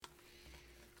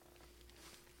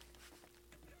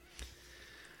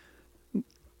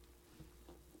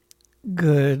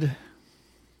Good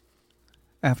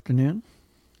afternoon,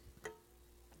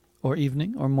 or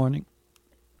evening, or morning.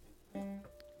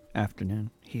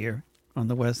 Afternoon here on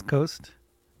the West Coast.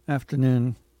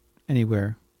 Afternoon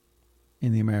anywhere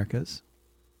in the Americas.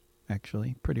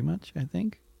 Actually, pretty much, I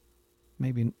think.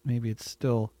 Maybe it's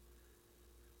still...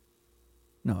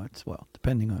 No, it's, well,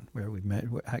 depending on where we met.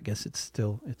 I guess it's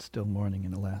still morning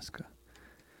in Alaska.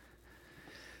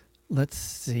 Let's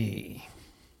see.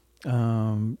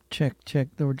 Check.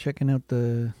 We're checking out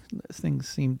the things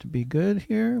seem to be good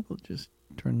here. We'll just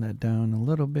turn that down a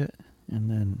little bit,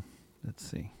 and then let's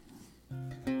see.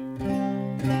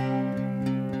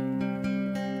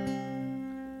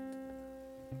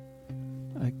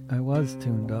 I was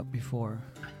tuned up before,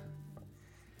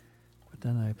 but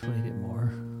then I played it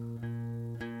more.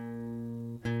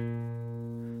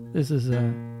 This is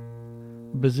a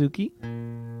bouzouki,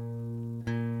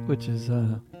 which is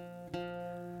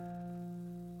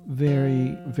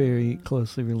very, very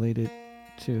closely related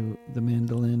to the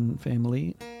mandolin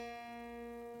family.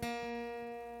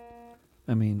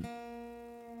 I mean,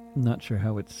 I'm not sure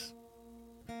how it's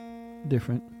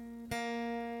different,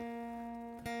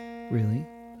 really,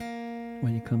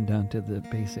 when you come down to the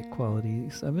basic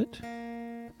qualities of it.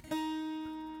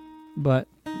 But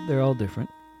they're all different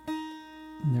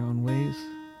in their own ways,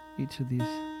 each of these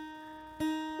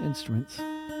instruments.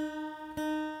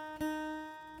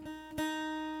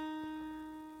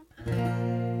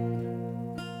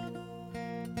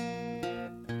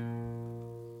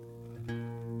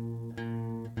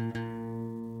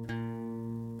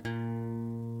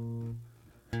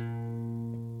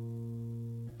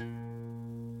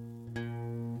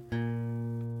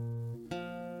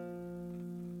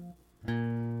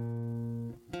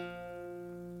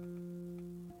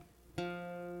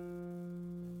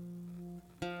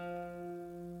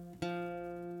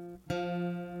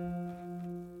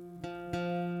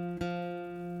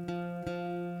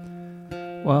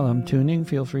 While I'm tuning,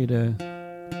 feel free to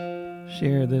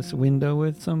share this window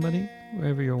with somebody,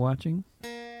 wherever you're watching.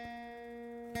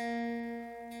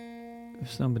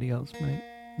 If somebody else might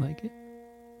like it.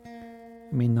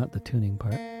 I mean, not the tuning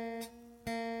part.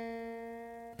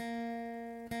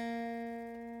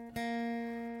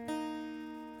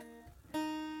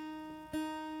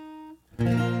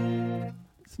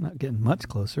 It's not getting much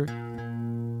closer.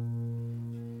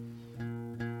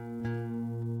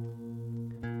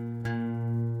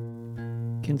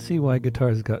 Can see why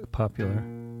guitars got popular.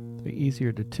 They're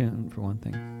easier to tune, for one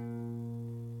thing.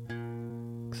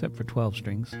 Except for 12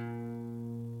 strings.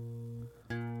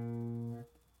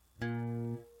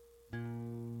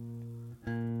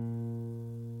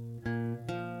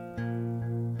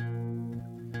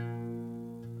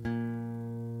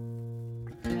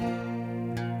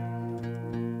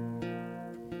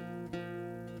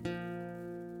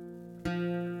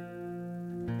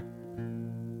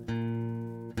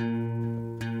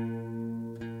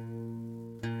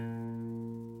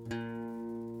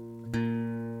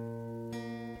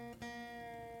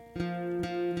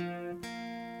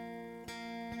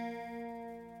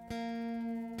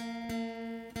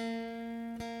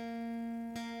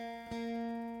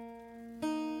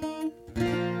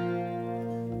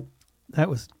 That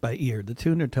was by ear. The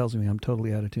tuner tells me I'm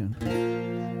totally out of tune.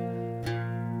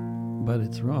 But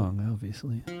it's wrong,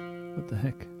 obviously. What the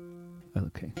heck?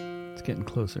 Okay, it's getting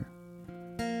closer.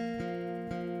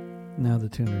 Now the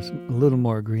tuner's a little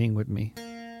more agreeing with me.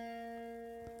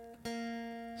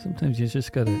 Sometimes you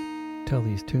just gotta tell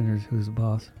these tuners who's the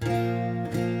boss.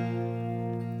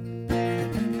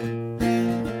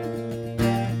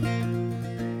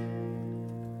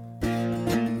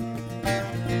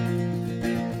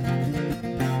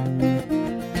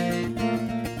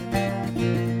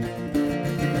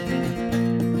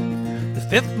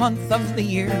 Fifth month of the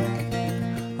year,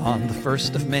 on the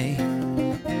 1st of May,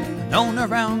 known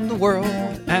around the world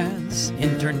as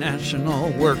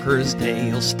International Workers' Day.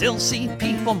 You'll still see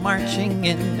people marching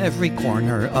in every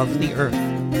corner of the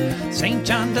earth. St.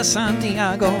 John to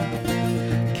Santiago,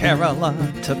 Kerala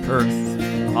to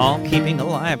Perth, all keeping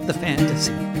alive the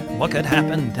fantasy, what could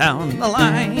happen down the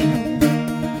line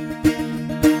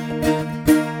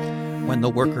when the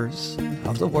workers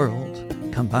of the world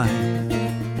combine.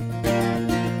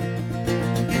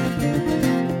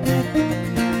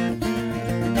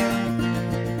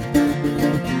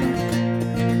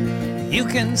 You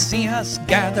can see us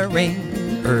gathering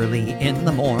early in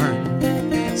the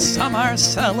morn. Some are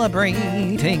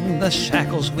celebrating the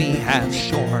shackles we have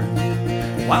shorn,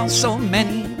 while so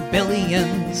many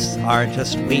billions are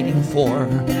just waiting for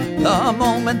the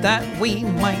moment that we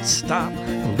might stop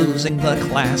losing the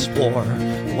class war,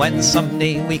 when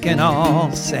someday we can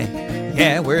all say,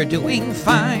 Yeah, we're doing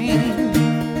fine.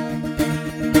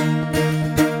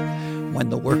 When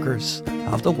the workers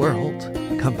of the world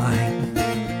combine.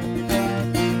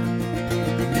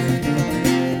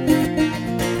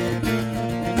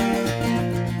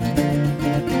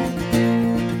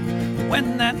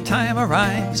 When that time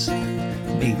arrives,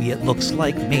 maybe it looks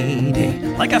like May Day,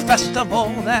 like a festival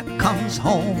that comes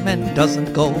home and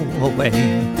doesn't go away.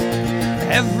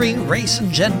 Every race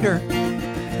and gender,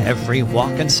 every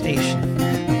walk and station,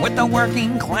 with the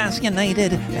working class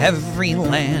united, every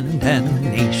land and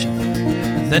nation.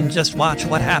 Then just watch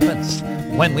what happens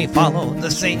when we follow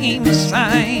the same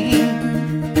sign.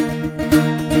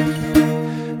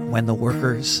 When the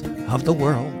workers of the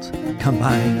world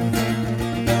combine.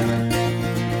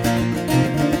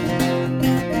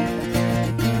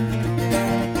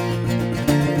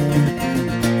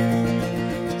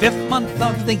 Fifth month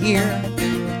of the year,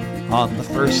 on the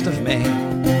 1st of May,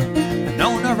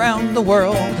 known around the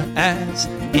world as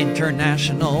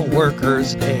International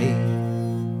Workers' Day.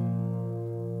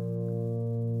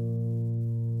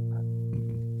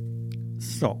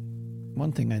 So,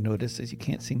 one thing I noticed is you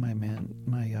can't see my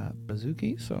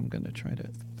Bouzouki, so I'm going to try to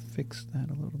fix that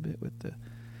a little bit with the...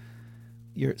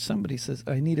 Somebody says,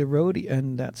 I need a roadie,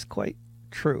 and that's quite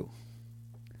true.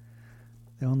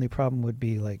 The only problem would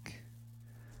be, like,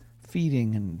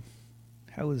 feeding and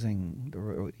housing the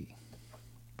roadie.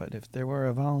 But if there were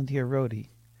a volunteer roadie,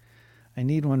 I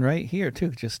need one right here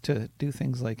too, just to do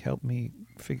things like help me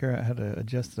figure out how to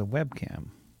adjust the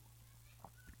webcam.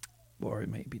 Or it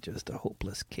may be just a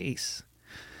hopeless case.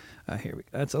 Here we go.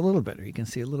 That's a little better. You can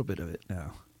see a little bit of it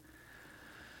now.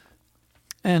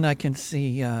 And I can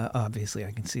see, obviously,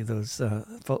 I can see those,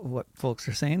 what folks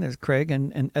are saying. There's Craig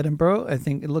in Edinburgh. I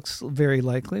think it looks very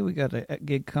likely. We got a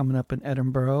gig coming up in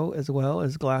Edinburgh as well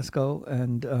as Glasgow.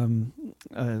 And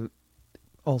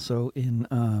also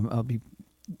I'll be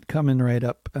coming right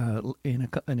up in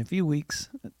a few weeks,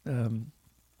 on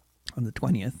the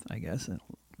 20th, I guess, a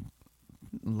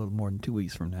little more than 2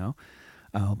 weeks from now.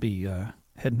 I'll be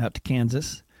heading out to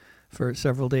Kansas for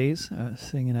several days,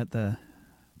 singing at the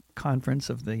conference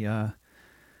of the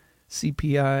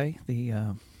CPI, the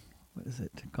what is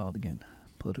it called again?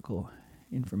 Political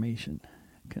Information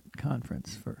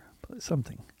Conference for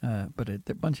something, but a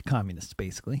bunch of communists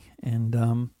basically,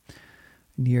 and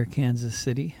near Kansas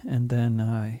City, and then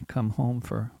I come home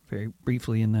for very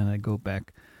briefly, and then I go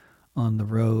back on the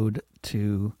road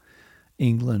to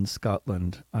England,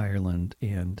 Scotland, Ireland,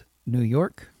 and New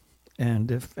York.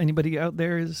 And if anybody out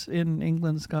there is in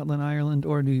England, Scotland, Ireland,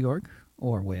 or New York,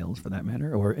 or Wales for that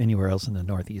matter, or anywhere else in the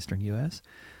northeastern U.S.,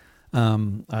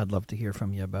 I'd love to hear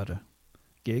from you about a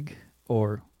gig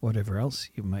or whatever else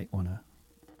you might want to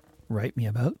write me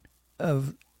about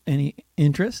of any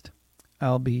interest.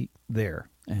 I'll be there.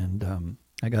 And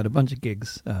I got a bunch of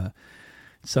gigs,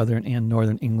 southern and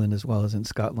northern England as well as in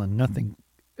Scotland. Nothing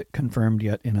confirmed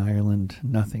yet in Ireland,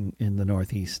 nothing in the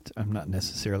northeast. I'm not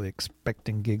necessarily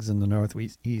expecting gigs in the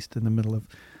northeast in the middle of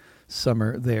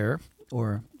summer there,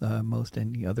 or most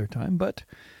any other time, but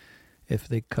if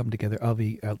they come together, I'll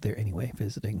be out there anyway,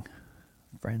 visiting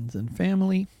friends and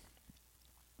family.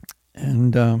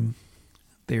 And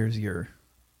there's your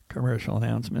commercial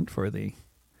announcement for the...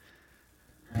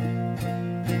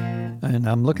 And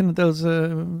I'm looking at those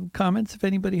comments. If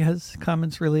anybody has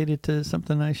comments related to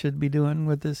something I should be doing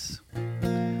with this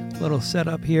little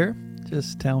setup here,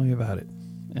 just tell me about it.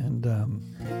 And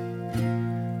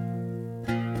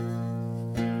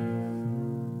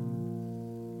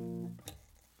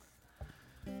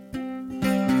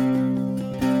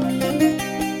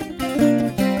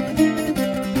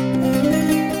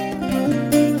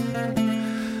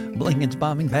Blinken's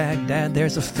bombing Baghdad,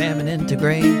 there's a famine in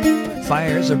Tigray.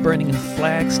 Fires are burning in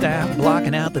Flagstaff,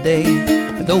 blocking out the day.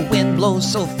 The wind blows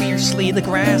so fiercely, the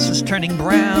grass is turning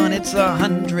brown. It's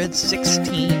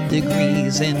 116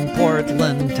 degrees in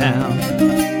Portland town.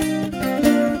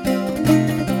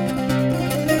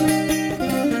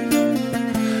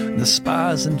 The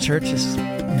spas and churches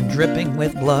dripping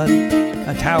with blood.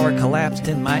 A tower collapsed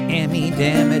in Miami,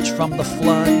 damage from the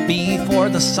flood. Before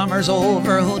the summer's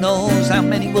over, who knows how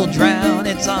many will drown.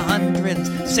 It's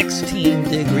 116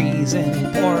 degrees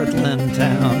in Portland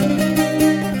town.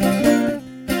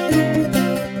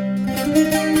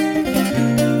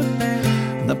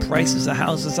 The prices of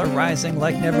houses are rising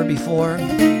like never before,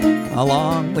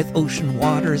 along with ocean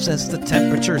waters as the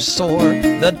temperatures soar.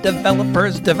 The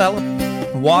developers develop,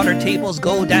 water tables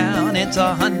go down. It's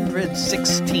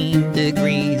 116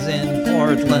 degrees in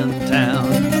Portland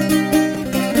town.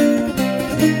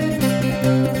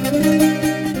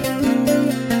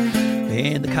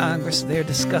 In the Congress, they're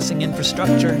discussing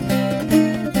infrastructure.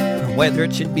 whether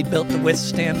it should be built to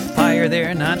withstand fire,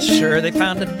 they're not sure. They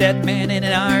found a dead man in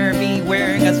an RV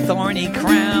wearing a thorny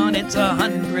crown. It's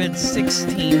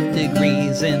 116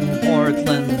 degrees in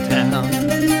Portland town.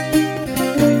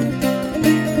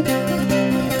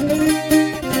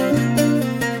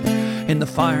 In the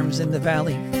farms in the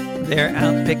valley, they're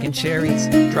out picking cherries,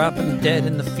 dropping dead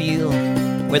in the field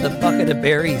with a bucket of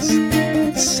berries.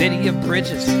 City of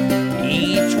bridges,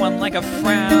 each one like a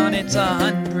frown. It's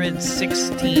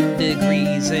 116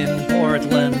 degrees in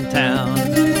Portland town.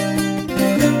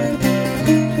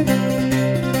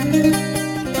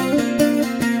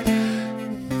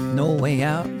 No way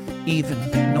out, even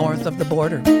north of the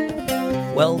border.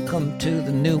 Welcome to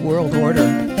the New World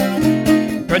Order.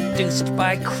 Produced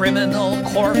by criminal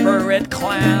corporate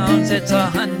clowns. It's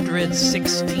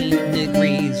 116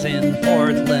 degrees in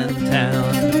Portland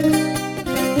town.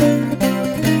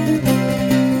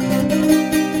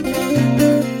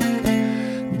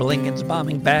 Blinken's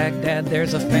bombing Baghdad.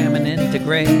 There's a famine in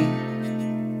Tigray.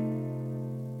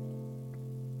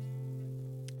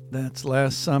 That's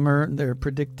last summer. They're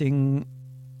predicting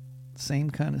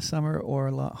same kind of summer or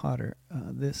a lot hotter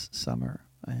this summer.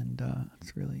 And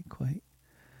it's really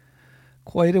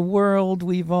quite a world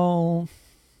we've all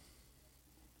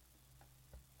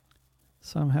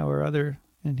somehow or other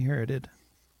inherited.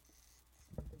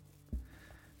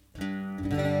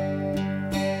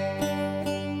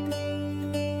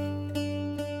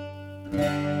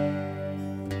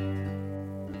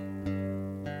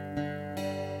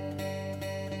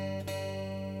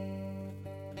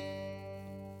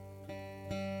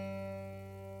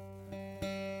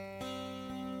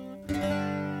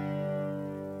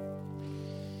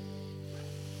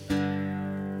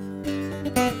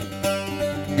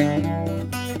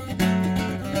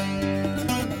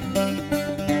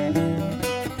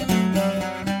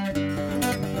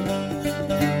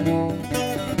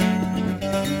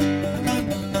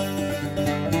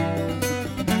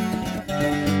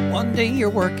 One day you're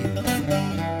working,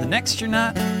 the next you're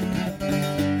not,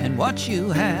 and what you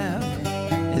have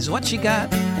is what you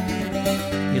got.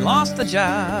 You lost the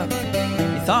job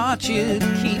you thought you'd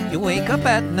keep. You wake up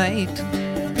at night,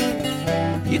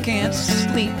 you can't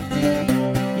sleep.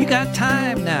 You got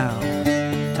time now,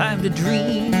 time to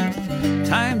dream,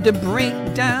 time to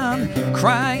break down,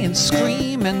 cry and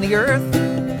scream, and the earth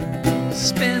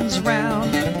spins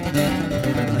round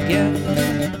again.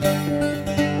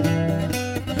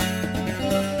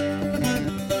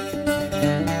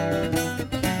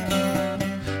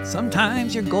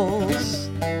 Sometimes your goals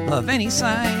of any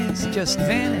size just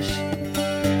vanish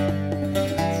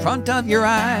front of your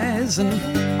eyes,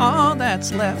 and all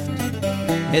that's left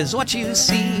is what you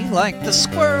see, like the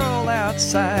squirrel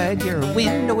outside your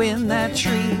window in that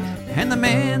tree, and the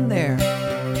man there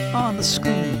on the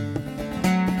screen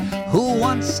who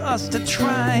wants us to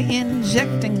try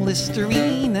injecting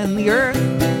Listerine, and the earth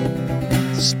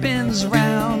spins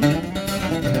round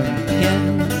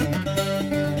again.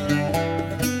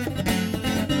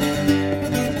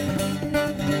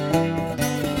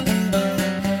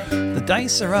 The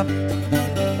dice are up,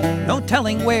 no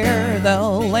telling where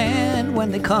they'll land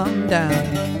when they come down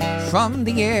from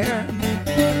the air.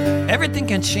 Everything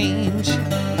can change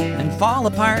and fall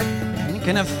apart, and it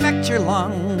can affect your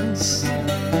lungs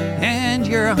and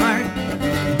your heart.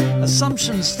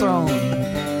 Assumptions thrown,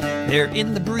 they're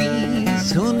in the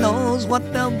breeze. Who knows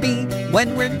what they'll be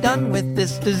when we're done with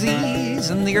this disease,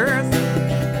 and the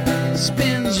earth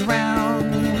spins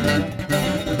round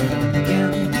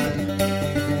again.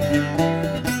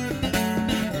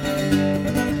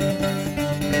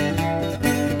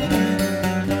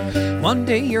 One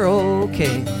day you're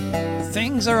okay,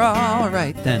 things are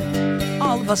alright, then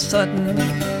all of a sudden,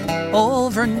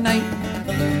 overnight,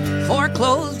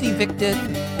 foreclosed, evicted,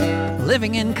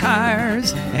 living in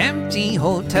cars, empty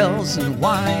hotels and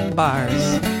wine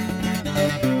bars.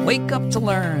 Wake up to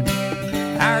learn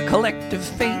our collective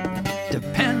fate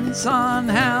depends on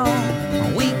how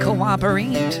we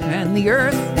cooperate, and the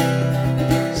earth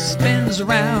spins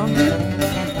round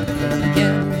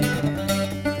again.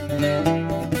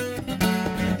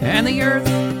 And the earth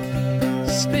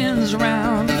spins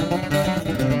round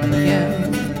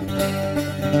again.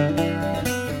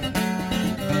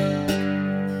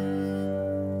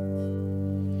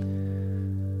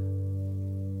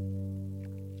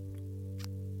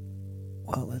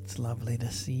 Well, it's lovely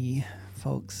to see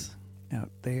folks out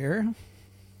there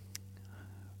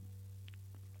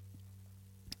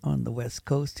on the West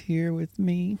Coast here with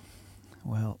me.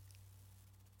 Well,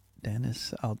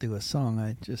 Dennis, I'll do a song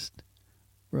I just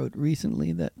wrote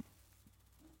recently that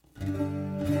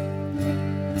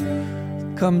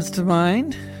comes to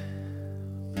mind.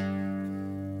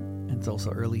 It's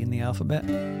also early in the alphabet.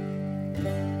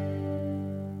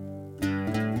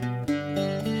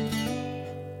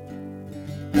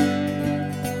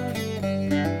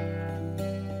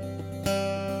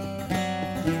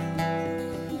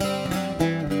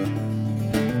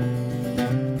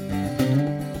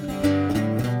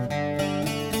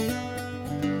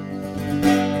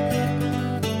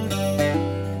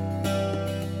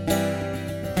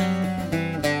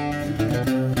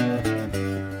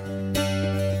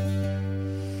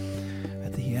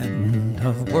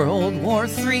 World War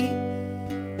III,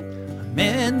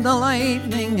 amid the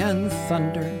lightning and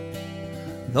thunder,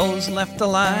 those left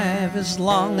alive as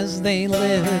long as they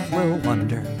live will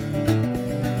wonder,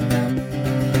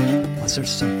 was there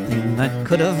something that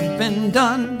could have been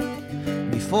done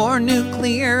before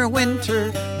nuclear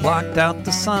winter blocked out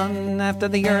the sun, after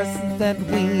the earth that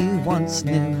we once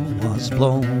knew was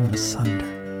blown asunder?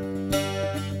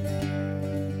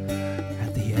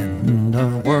 At the end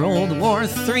of World War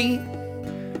III,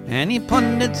 any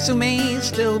pundits who may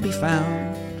still be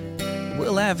found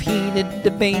will have heated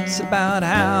debates about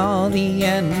how the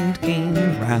end came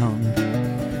round.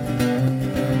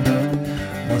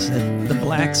 Was it the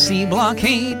Black Sea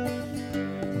blockade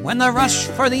when the rush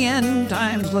for the end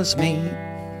times was made,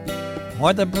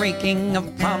 or the breaking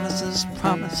of promises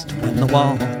promised when the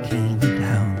wall came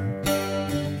down?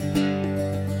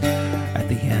 At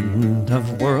the end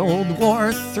of World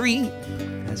War III,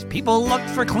 as people looked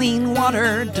for clean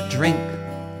water to drink,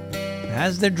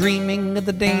 as they're dreaming of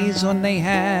the days when they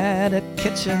had a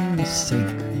kitchen sink,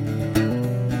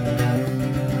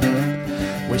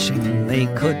 wishing they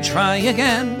could try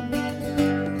again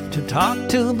to talk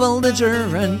to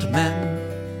belligerent men,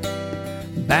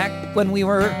 back when we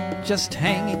were just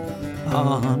hanging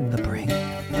on the brink.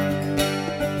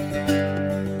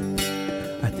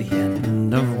 At the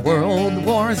end of World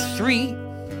War III,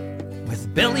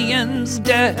 with billions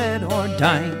dead or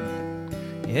dying,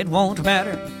 it won't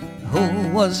matter who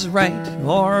was right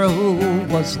or who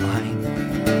was lying.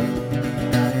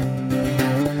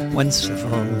 When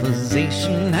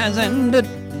civilization has ended,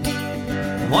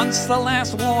 once the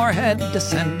last warhead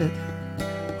descended,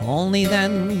 only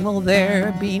then will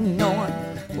there be no one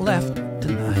left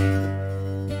tonight.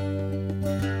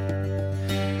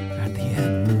 At the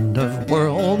end of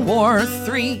World War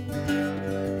III,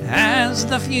 as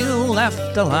the few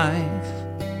left alive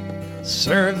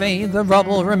survey the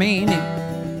rubble remaining,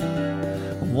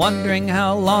 wondering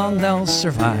how long they'll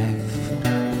survive,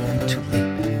 too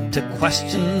late to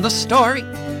question the story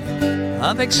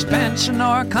of expansion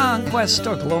or conquest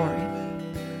or glory.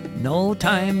 No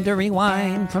time to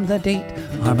rewind from the date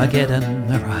Armageddon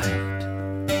arrived.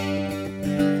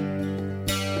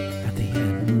 At the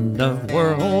end of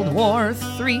World War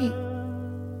III,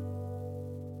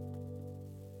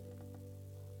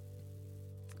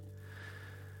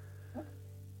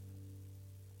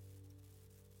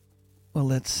 well,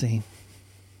 let's see.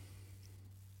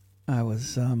 I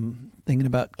was thinking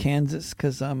about Kansas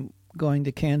because I'm going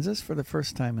to Kansas for the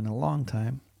first time in a long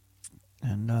time.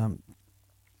 And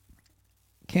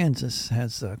Kansas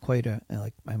has quite a,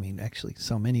 actually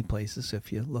so many places,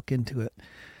 if you look into it,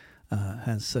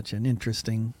 has such an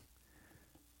interesting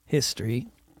history.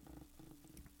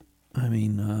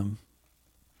 I'm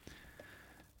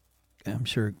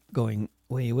sure going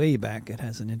way, way back, it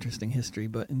has an interesting history,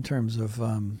 but in terms of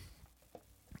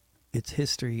its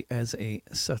history as a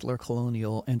settler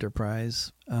colonial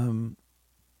enterprise,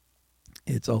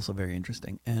 it's also very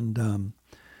interesting. And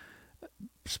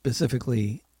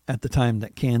specifically at the time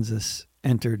that Kansas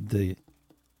entered the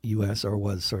U.S. or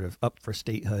was sort of up for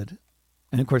statehood,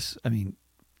 and of course,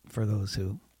 for those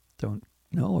who don't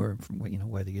know, or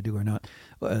whether you do or not,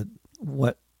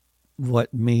 what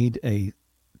made a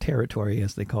territory,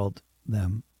 as they called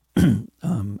them,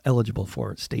 eligible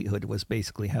for statehood was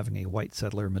basically having a white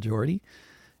settler majority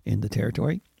in the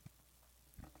territory,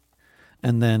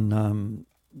 and then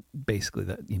basically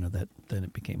that then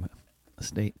it became a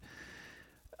state.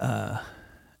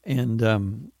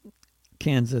 And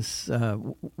Kansas,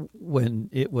 when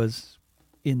it was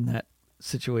in that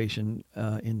situation,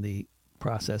 in the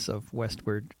process of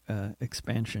westward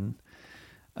expansion,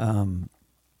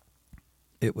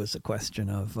 it was a question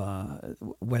of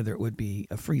whether it would be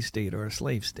a free state or a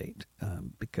slave state,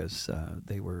 because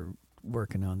they were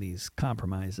working on these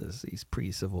compromises, these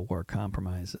pre-Civil War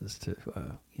compromises to,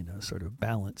 sort of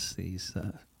balance these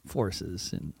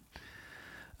forces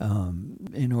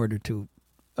in order to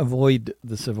avoid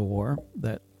the Civil War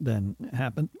that then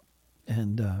happened.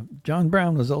 And John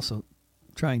Brown was also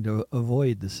trying to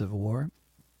avoid the Civil War.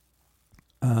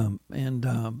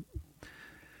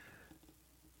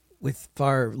 with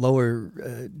far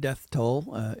lower death toll,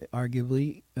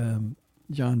 arguably,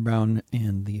 John Brown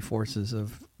and the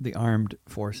armed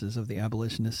forces of the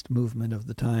abolitionist movement of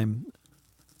the time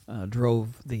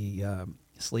drove the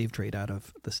slave trade out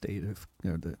of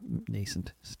the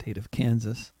nascent state of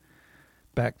Kansas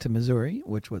back to Missouri,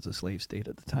 which was a slave state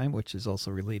at the time, which is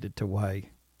also related to why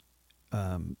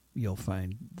you'll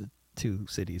find the two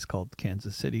cities called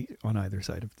Kansas City on either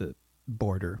side of the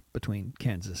border between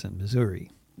Kansas and Missouri.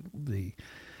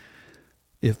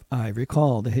 If I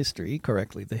recall the history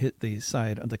correctly,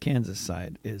 the Kansas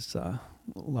side is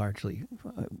largely,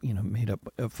 made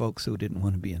up of folks who didn't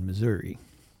want to be in Missouri,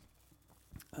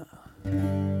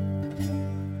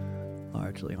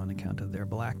 largely on account of their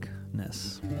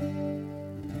blackness.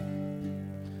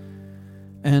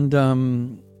 And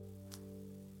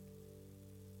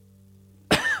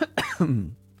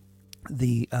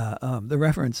the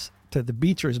reference to the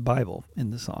Beecher's Bible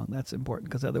in the song, that's important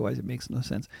because otherwise it makes no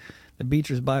sense. The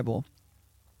Beecher's Bible,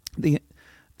 the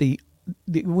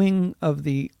wing of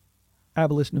the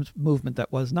abolitionist movement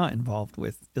that was not involved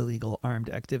with illegal armed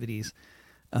activities,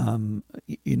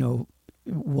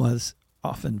 was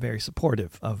often very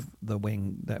supportive of the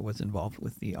wing that was involved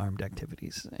with the armed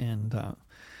activities. And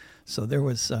so there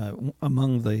was,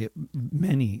 among the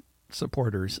many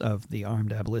supporters of the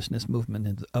armed abolitionist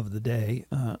movement of the day,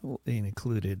 they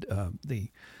included the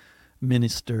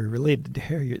minister related to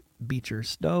Harriet Beecher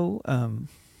Stowe,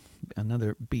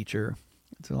 another Beecher.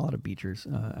 There's a lot of Beechers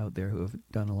out there who have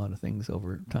done a lot of things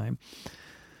over time.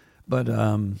 But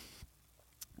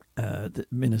the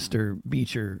Minister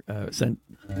Beecher sent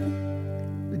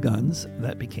the guns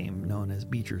that became known as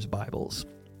Beecher's Bibles.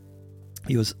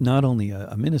 He was not only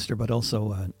a minister, but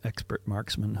also an expert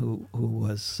marksman who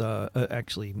was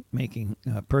actually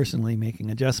personally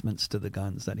making adjustments to the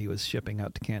guns that he was shipping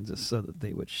out to Kansas so that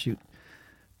they would shoot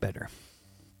better.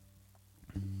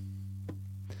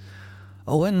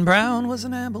 Owen Brown was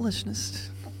an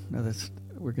abolitionist. No,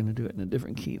 we're going to do it in a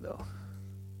different key, though.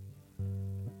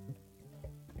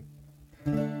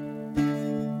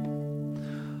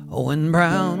 Owen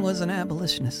Brown was an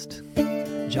abolitionist.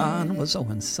 John was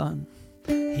Owen's son.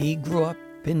 He grew up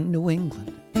in New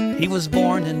England. He was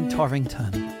born in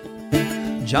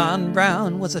Torrington. John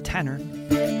Brown was a tanner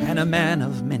and a man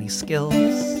of many skills.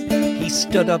 He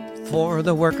stood up for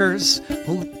the workers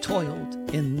who toiled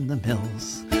in the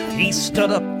mills. He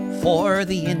stood up for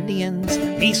the Indians.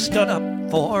 He stood up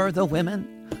for the women,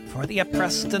 for the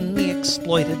oppressed and the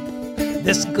exploited.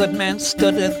 This good man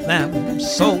stood with them.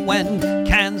 So when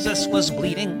Kansas was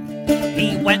bleeding,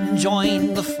 he went and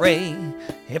joined the fray.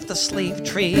 If the slave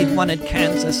trade wanted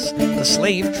Kansas, the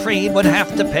slave trade would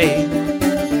have to pay.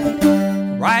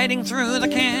 Riding through the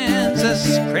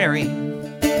Kansas prairie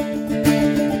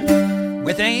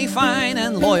with a fine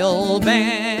and loyal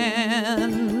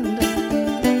band.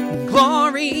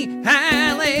 Glory,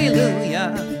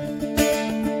 hallelujah.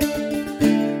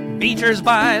 Beecher's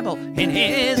Bible in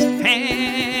his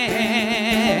hand.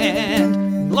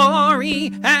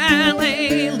 Glory,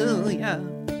 hallelujah.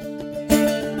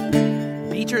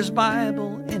 Beecher's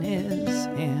Bible in his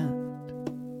hand.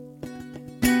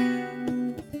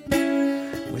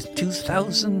 With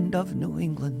 2,000 of New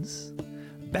England's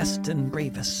best and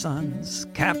bravest sons,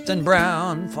 Captain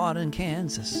Brown fought in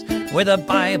Kansas with a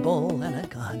Bible and a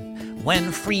gun.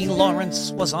 When Free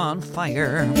Lawrence was on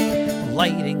fire,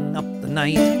 lighting up the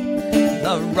night,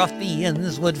 the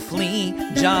ruffians would flee.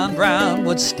 John Brown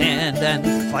would stand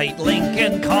and fight.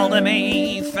 Lincoln called him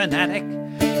a fanatic,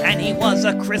 and he was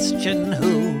a Christian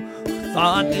who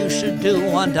thought you should do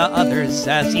unto others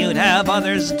as you'd have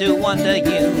others do unto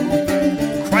you.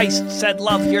 Christ said,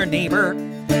 love your neighbor,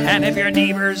 and if your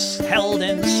neighbor's held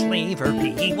in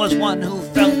slavery, he was one who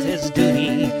felt his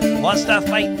duty was to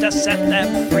fight to set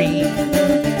them free.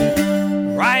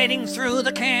 Riding through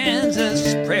the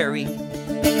Kansas prairie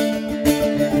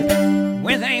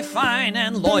with a fine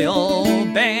and loyal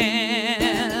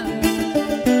band.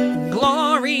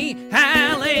 Glory,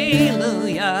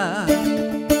 hallelujah.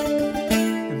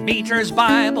 Beecher's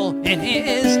Bible in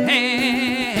his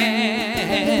hand.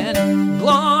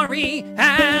 Glory,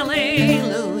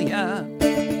 hallelujah.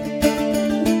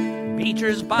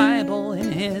 Beecher's Bible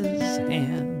in his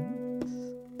hand.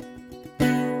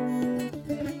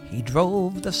 He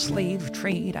drove the slave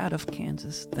trade out of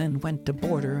Kansas, then went to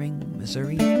bordering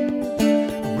Missouri.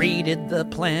 Raided the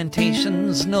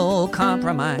plantations, no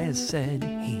compromise, said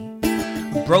he.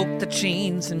 Broke the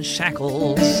chains and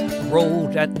shackles,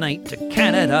 rode at night to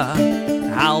Canada.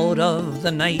 Out of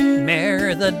the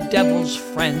nightmare, the devil's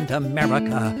friend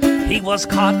America. He was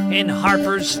caught in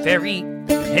Harper's Ferry,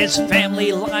 his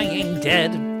family lying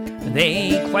dead.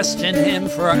 They questioned him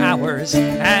for hours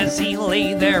as he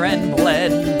lay there and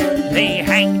bled. They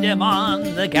hanged him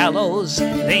on the gallows,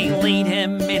 they laid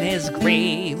him in his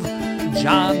grave.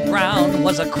 John Brown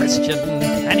was a Christian,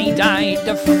 and he died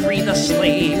to free the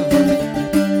slave.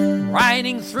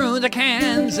 Riding through the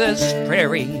Kansas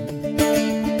prairie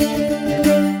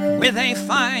with a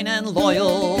fine and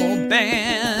loyal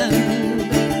band.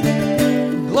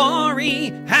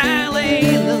 Glory,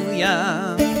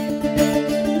 hallelujah.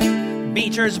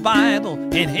 Beecher's Bible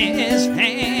in his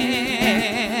hand.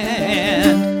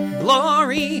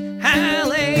 Glory,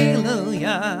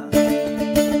 hallelujah.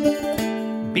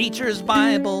 Beecher's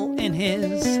Bible in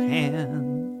his hand.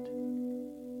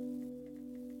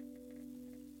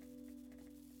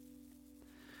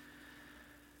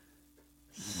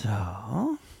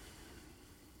 So,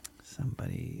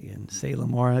 somebody in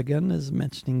Salem, Oregon is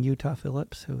mentioning Utah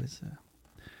Phillips, who is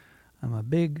I'm a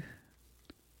big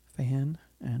fan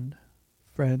and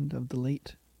friend of the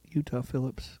late Utah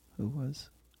Phillips, who was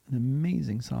an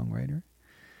amazing songwriter,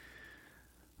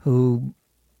 who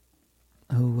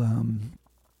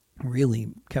really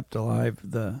kept alive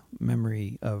the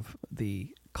memory of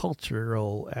the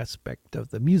cultural aspect of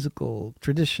the musical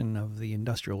tradition of the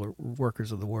industrial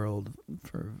workers of the world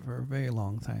for a very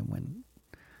long time, when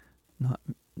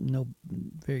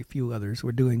very few others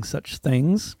were doing such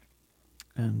things.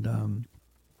 And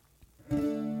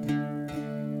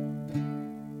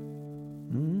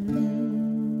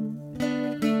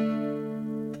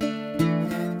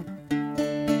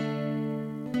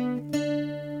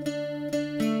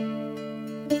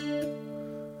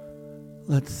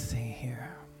let's see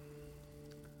here.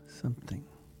 Something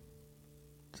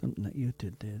that you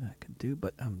did I could do,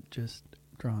 but I'm just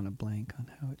drawing a blank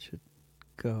on how it should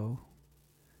go.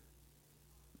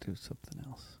 Do something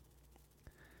else.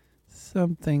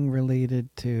 Something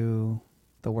related to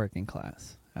the working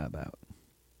class. How about?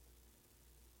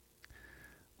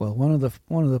 Well, one of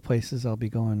the places I'll be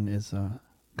going is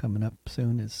coming up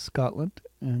soon is Scotland,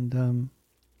 and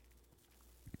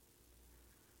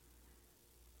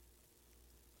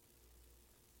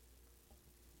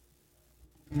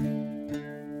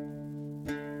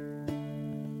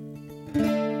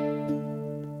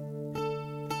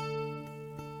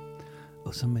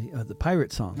the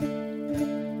pirate song.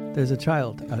 There's a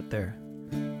child out there.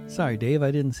 Sorry, Dave,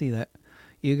 I didn't see that.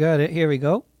 You got it. Here we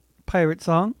go. Pirate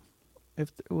song.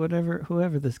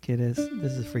 Whoever this kid is,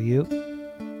 this is for you.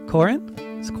 Corin?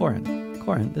 It's Corin.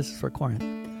 Corin. This is for Corin.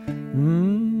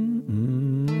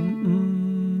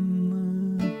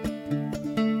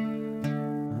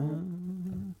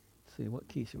 Let's see, what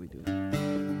key should we do?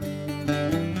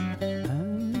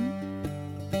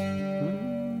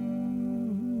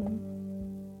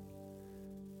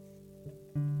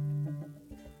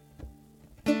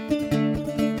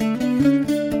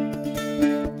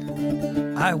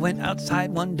 I went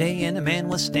outside one day and a man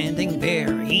was standing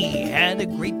there. He had a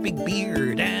great big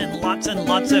beard and lots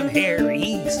of hair.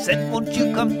 He said, won't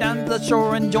you come down to the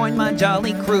shore and join my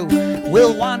jolly crew?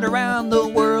 We'll wander around the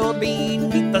world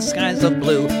beneath the skies of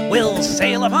blue. We'll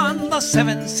sail upon the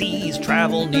seven seas,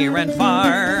 travel near and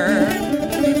far.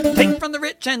 Take from the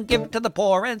rich and give to the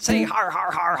poor and say har,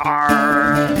 har, har,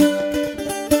 har.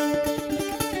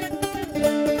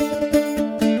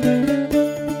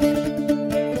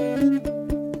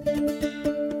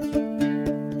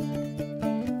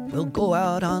 Go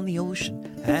out on the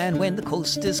ocean, and when the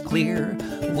coast is clear,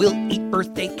 we'll eat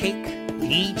birthday cake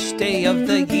each day of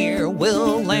the year.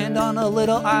 We'll land on a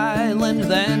little island,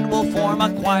 then we'll form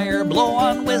a choir, blow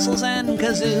on whistles and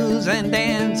kazoos, and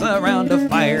dance around a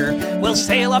fire. We'll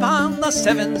sail upon the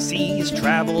seven seas,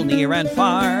 travel near and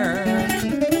far.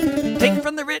 Take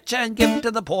from the rich and give to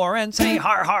the poor, and say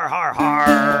har, har, har,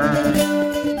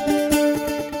 har.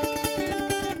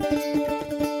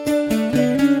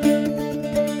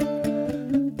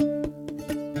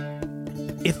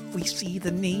 We see the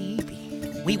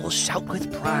Navy, we will shout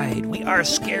with pride. We are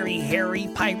scary, hairy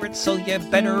pirates, so you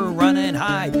better run and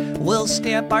hide. We'll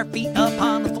stamp our feet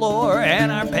upon the floor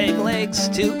and our peg legs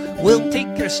too. We'll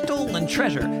take your stolen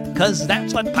treasure, 'cause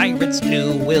that's what pirates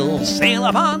do. We'll sail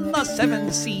upon the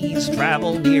seven seas,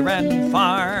 travel near and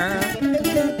far.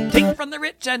 Take from the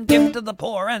rich and give to the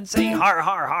poor, and say har,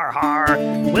 har, har, har.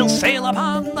 We'll sail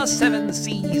upon the seven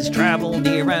seas, travel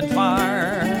near and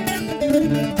far.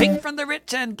 Take from the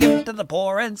rich and give to the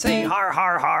poor, and say har,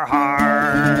 har, har,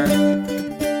 har.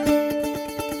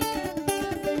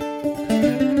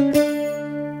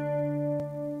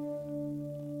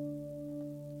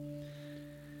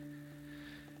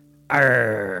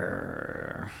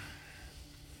 Arr.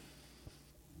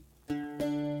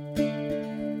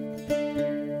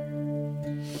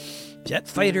 Jet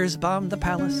fighters bombed the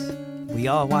palace. We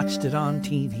all watched it on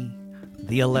TV.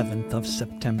 The 11th of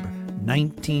September,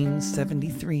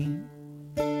 1973.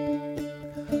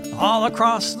 All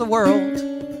across the world,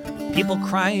 people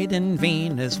cried in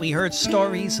vain as we heard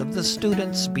stories of the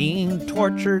students being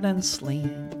tortured and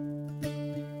slain.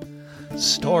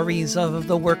 Stories of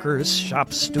the workers,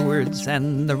 shop stewards,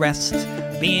 and the rest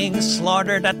being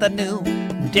slaughtered at the new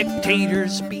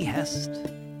dictator's behest.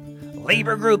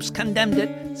 Labor groups condemned it,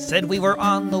 said we were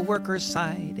on the workers'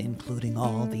 side, including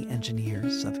all the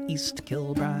engineers of East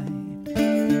Kilbride.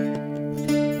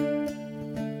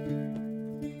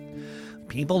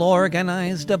 People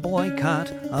organized a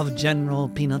boycott of General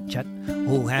Pinochet,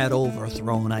 who had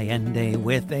overthrown Allende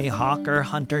with a Hawker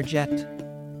Hunter jet.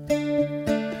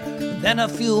 Then a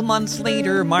few months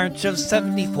later, March of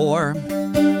 74,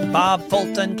 Bob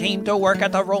Fulton came to work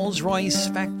at the Rolls-Royce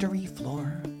factory floor.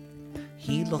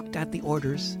 He looked at the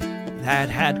orders that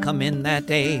had come in that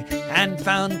day and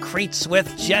found crates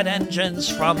with jet engines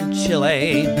from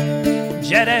Chile.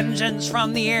 Jet engines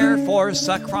from the Air Force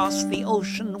across the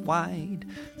ocean wide,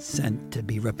 sent to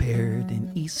be repaired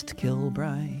in East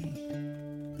Kilbride.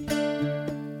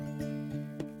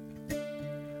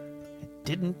 It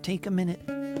didn't take a minute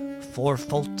for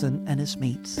Fulton and his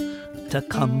mates to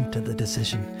come to the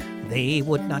decision they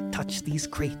would not touch these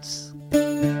crates.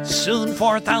 Soon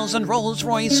 4,000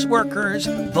 Rolls-Royce workers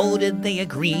voted they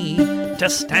agree to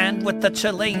stand with the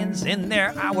Chileans in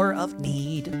their hour of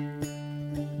need.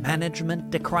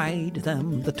 Management decried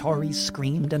them, the Tories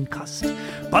screamed and cussed,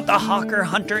 but the Hawker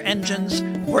Hunter engines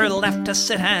were left to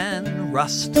sit and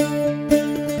rust.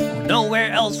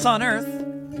 Nowhere else on earth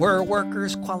were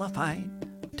workers qualified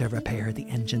to repair the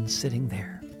engines sitting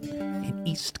there in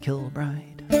East Kilbride.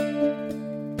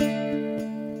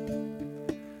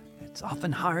 It's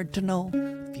often hard to know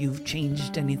if you've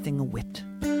changed anything a whit,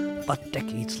 but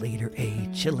decades later a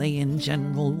Chilean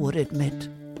general would admit,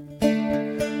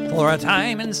 for a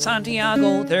time in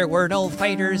Santiago there were no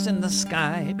fighters in the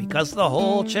sky because the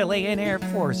whole Chilean Air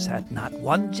Force had not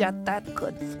one jet that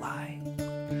could fly.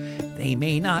 They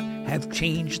may not have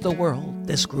changed the world,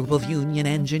 this group of union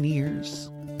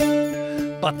engineers,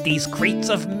 but these crates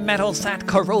of metal sat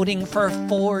corroding for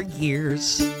 4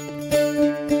 years.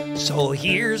 So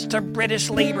here's to British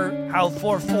Labour, how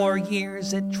for 4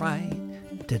 years it tried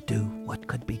to do what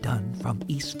could be done from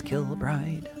East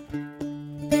Kilbride.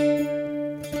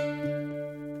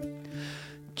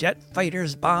 Jet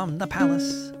fighters bombed the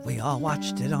palace. We all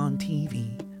watched it on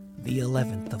TV. The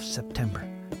 11th of September,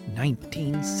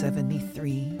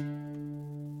 1973.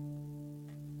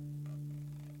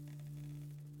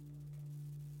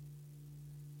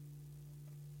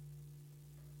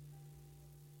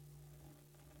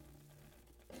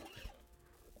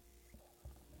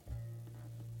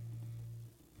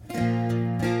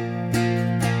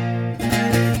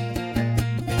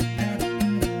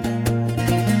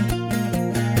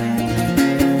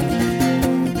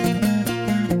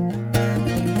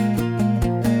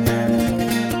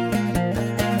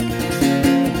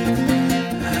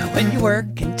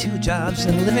 Working 2 jobs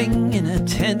and living in a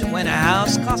tent when a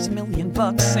house costs $1 million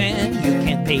and you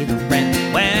can't pay the rent.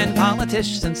 When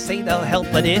politicians say they'll help,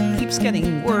 but it keeps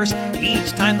getting worse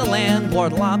each time the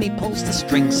landlord lobby pulls the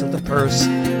strings of the purse.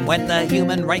 When the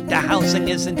human right to housing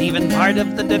isn't even part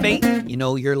of the debate, you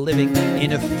know you're living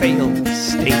in a failed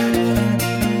state.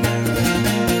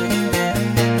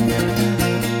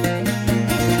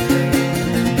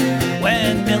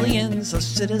 Millions of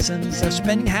citizens are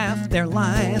spending half their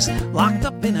lives locked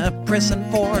up in a prison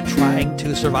for trying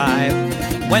to survive.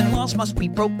 When laws must be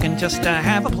broken just to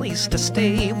have a place to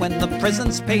stay. When the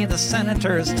prisons pay the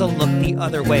senators to look the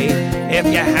other way. If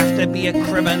you have to be a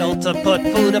criminal to put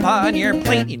food upon your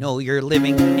plate, you know you're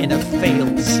living in a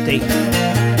failed state.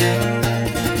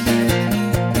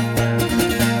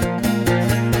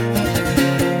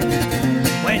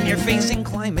 Facing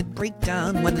climate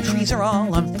breakdown, when the trees are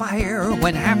all on fire,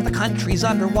 when half the country's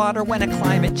underwater, when a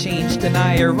climate change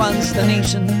denier runs the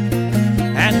nation,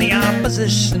 and the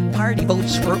opposition party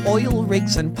votes for oil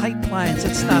rigs and pipelines.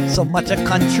 It's not so much a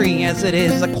country as it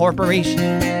is a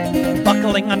corporation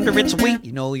buckling under its weight.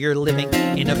 You know you're living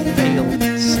in a failed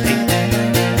state.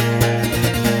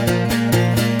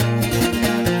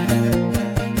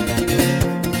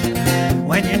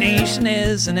 When your nation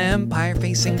is an empire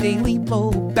facing daily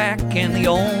blowback, and the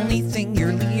only thing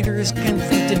your leaders can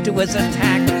think to do is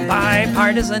attack,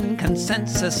 bipartisan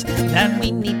consensus that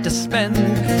we need to spend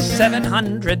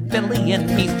 $700 billion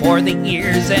before the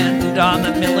year's end on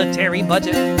the military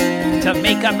budget to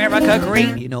make America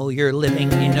great, you know you're living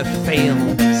in a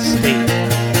failed state.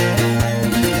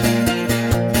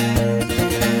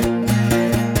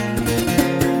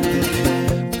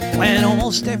 when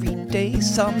almost every day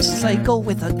some psycho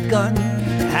with a gun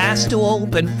has to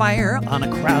open fire on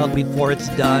a crowd before it's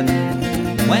done.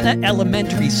 When an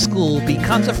elementary school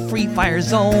becomes a free fire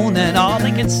zone, and all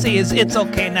they can say is it's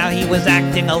okay now, he was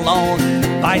acting alone.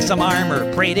 Buy some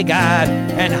armor, pray to God,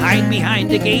 and hide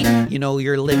behind a gate. You know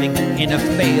you're living in a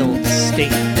failed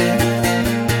state.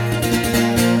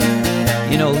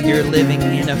 You know you're living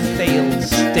in a failed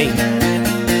state.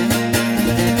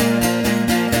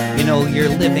 You know you're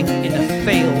living in a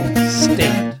failed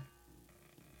state.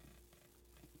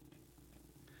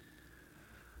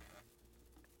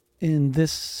 In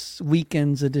this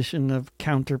weekend's edition of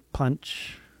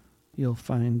Counterpunch, you'll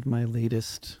find my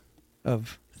latest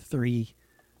of 3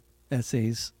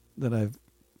 essays that I've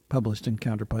published in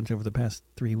Counterpunch over the past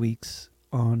 3 weeks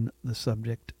on the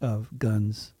subject of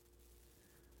guns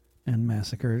and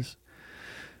massacres.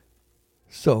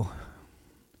 So,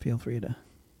 feel free to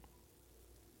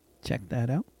check that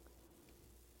out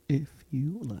if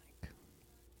you like.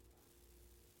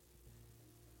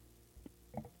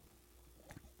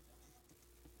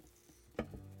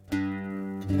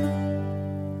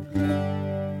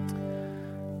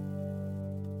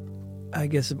 I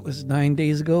guess it was 9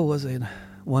 days ago, was it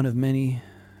one of many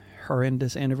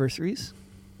horrendous anniversaries?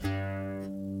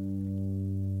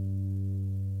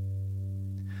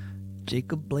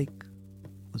 Jacob Blake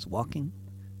was walking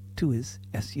to his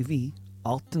SUV.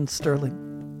 Alton Sterling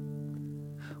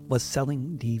was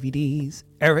selling DVDs.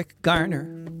 Eric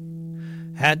Garner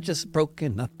had just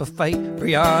broken up a fight.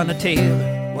 Breonna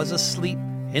Taylor was asleep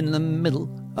in the middle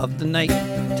of the night.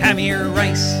 Tamir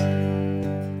Rice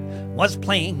was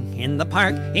playing in the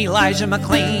park. Elijah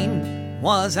McClain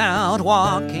was out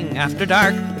walking after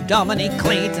dark. Dominique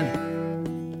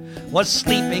Clayton was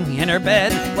sleeping in her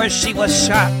bed where she was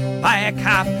shot by a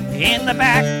cop in the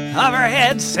back of her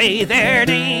head. Say their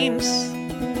names.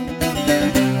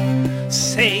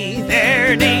 Say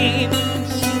their names.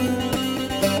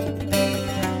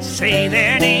 Say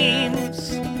their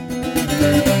names.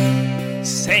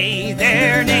 Say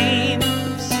their names.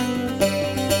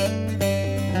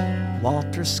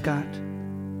 Walter Scott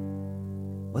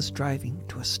was driving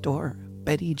to a store.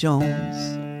 Betty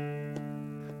Jones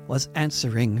was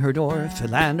answering her door.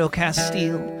 Philando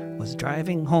Castile was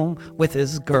driving home with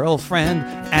his girlfriend.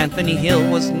 Anthony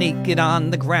Hill was naked on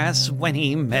the grass when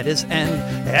he met his end.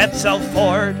 Edsel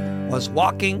Ford was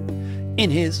walking in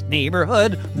his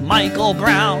neighborhood. Michael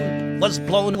Brown was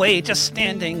blown away just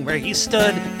standing where he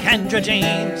stood. Kendra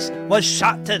James was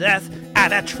shot to death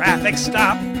at a traffic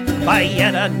stop by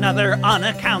yet another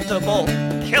unaccountable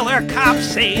killer cop.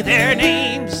 Say their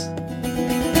names.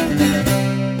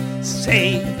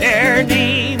 Say their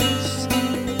names.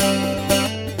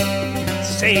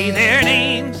 Say their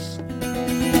names.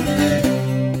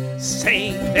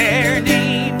 Say their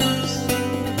names.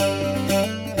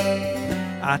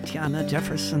 Atiana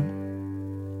Jefferson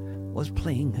was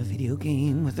playing a video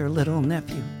game with her little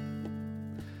nephew.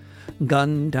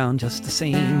 Gunned down just the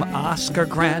same. Oscar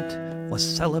Grant was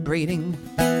celebrating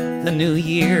the new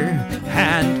year,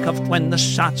 handcuffed when the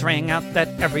shots rang out that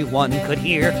everyone could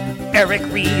hear. Eric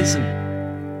Reason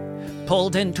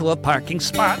pulled into a parking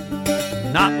spot.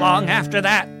 Not long after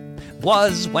that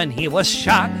was when he was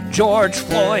shot. George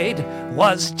Floyd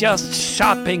was just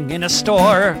shopping in a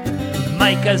store.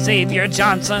 Micah Xavier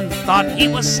Johnson thought he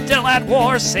was still at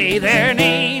war. Say their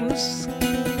names.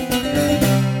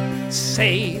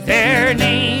 Say their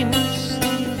names.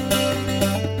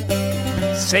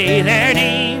 Say their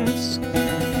names.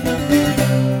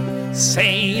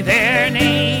 Say their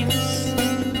names.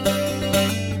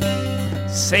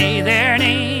 Say their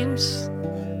names.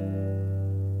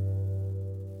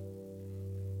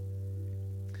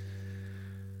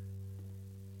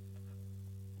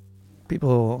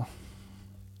 People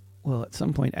will at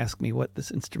some point ask me what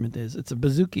this instrument is. It's a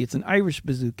bouzouki. It's an Irish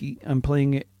bouzouki. I'm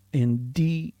playing it in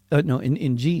G.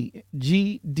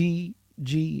 G, D,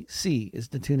 G, C is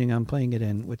the tuning I'm playing it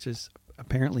in, which is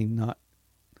apparently not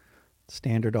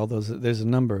standard, although there's a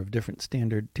number of different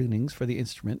standard tunings for the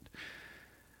instrument.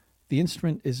 The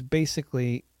instrument is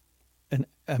basically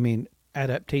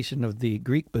adaptation of the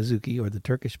Greek bouzouki or the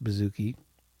Turkish bouzouki,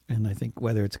 and I think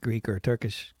whether it's Greek or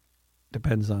Turkish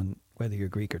depends on whether you're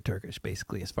Greek or Turkish,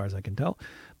 basically, as far as I can tell.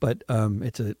 But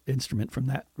it's an instrument from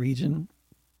that region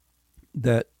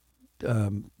that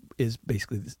is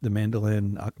basically the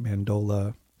mandolin,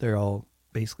 mandola. They're all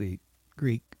basically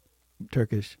Greek,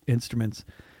 Turkish instruments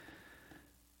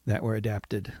that were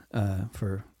adapted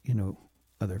for,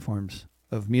 other forms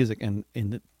of music. And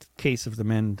in the case of the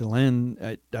mandolin,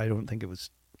 I don't think was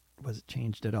it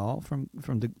changed at all from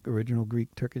the original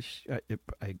Greek, Turkish?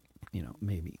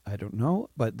 Maybe, I don't know.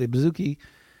 But the bouzouki,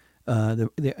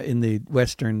 In the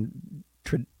Western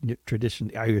tradition,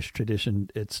 the Irish tradition,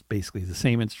 it's basically the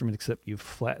same instrument except you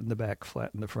flatten the back,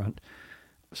 flatten the front,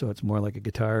 so it's more like a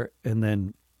guitar. And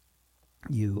then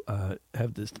you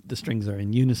have the strings are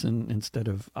in unison instead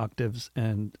of octaves,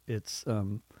 and it's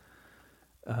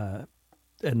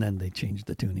and then they change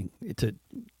the tuning to,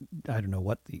 I don't know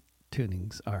what the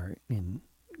tunings are in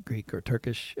Greek or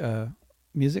Turkish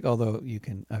music, although you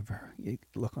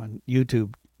look on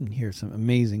YouTube and hear some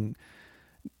amazing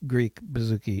Greek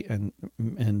bouzouki and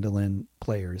mandolin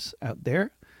players out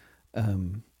there.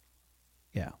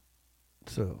 Yeah,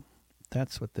 so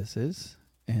that's what this is,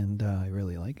 and I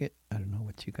really like it. I don't know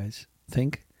what you guys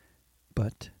think,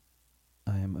 but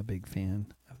I am a big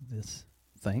fan of this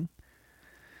thing.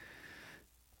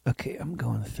 Okay, I'm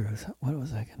going through. What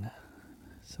was I gonna?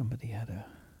 Somebody had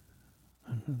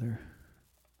another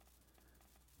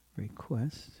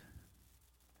request.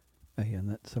 Oh yeah, and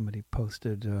that somebody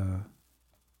posted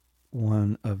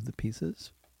one of the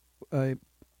pieces I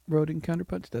wrote in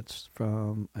Counterpunch. That's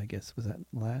from, I guess, was that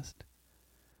last?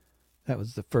 That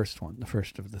was the first one, the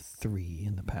first of the 3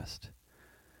 in the past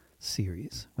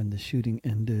series. When the shooting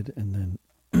ended, and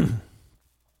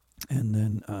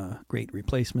then Great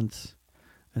Replacements,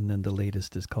 and then the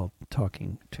latest is called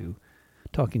Talking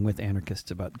with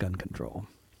Anarchists About Gun Control.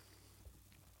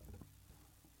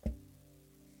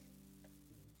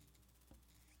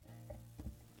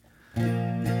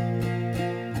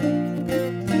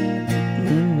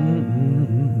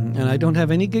 And I don't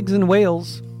have any gigs in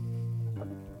Wales,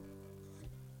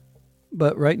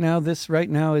 but right now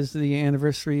is the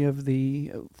anniversary of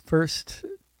the first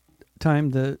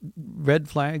time the red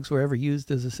flags were ever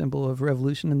used as a symbol of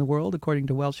revolution in the world, according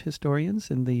to Welsh historians,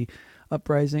 in the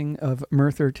uprising of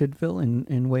Merthyr Tydfil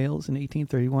in Wales in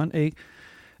 1831.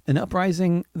 An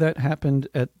uprising that happened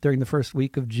during the first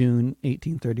week of June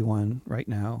 1831, right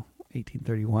now,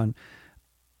 1831.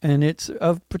 And it's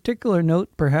of particular note,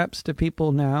 perhaps, to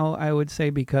people now, I would say,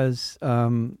 because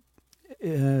of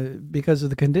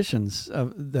the conditions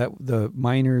that the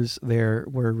miners there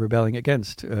were rebelling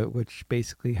against, which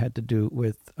basically had to do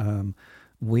with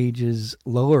wages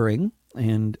lowering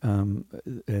and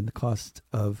the cost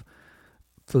of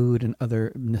food and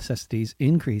other necessities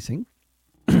increasing,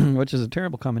 which is a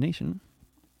terrible combination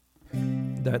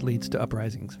that leads to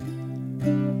uprisings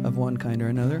of one kind or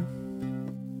another,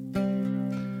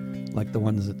 like the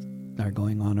ones that are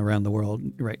going on around the world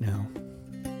right now,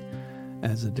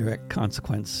 as a direct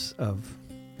consequence of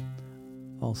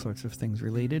all sorts of things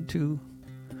related to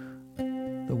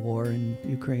the war in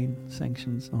Ukraine,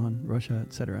 sanctions on Russia,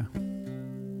 etc.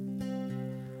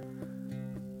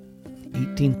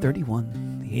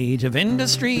 1831, The age of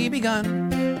industry begun.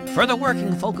 For the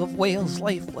working folk of Wales,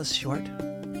 life was short.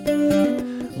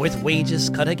 With wages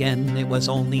cut again, it was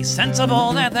only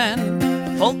sensible that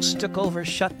then folks took over,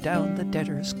 shut down the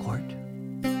debtors' court.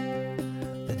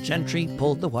 The gentry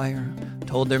pulled the wire,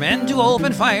 told their men to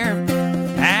open fire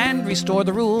and restore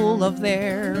the rule of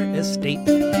their estate.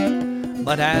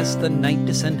 But as the night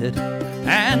descended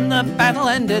and the battle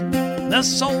ended, the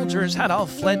soldiers had all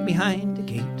fled behind a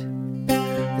gate.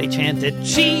 They chanted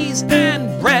cheese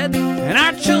and bread, and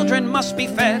our children must be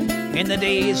fed, in the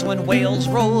days when Wales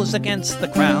rose against the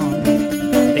crown.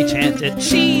 They chanted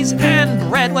cheese and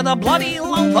bread with a bloody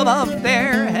loaf above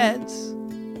their heads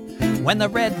when the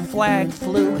red flag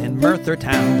flew in Merthyr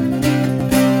town.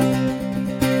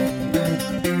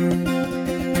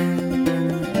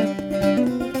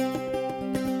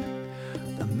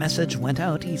 The message went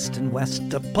out east and west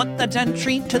to put the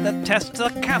gentry to the test. The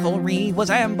cavalry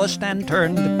was ambushed and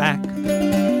turned back.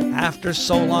 After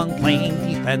so long playing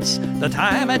defense, the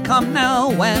time had come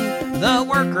now when the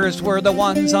workers were the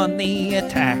ones on the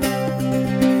attack.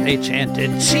 They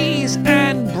chanted cheese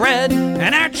and bread,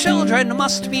 and our children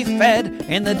must be fed,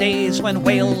 in the days when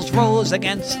Wales rose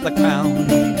against the crown.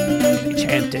 They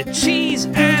chanted cheese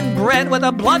and bread with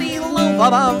a bloody loaf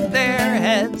above their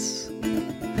heads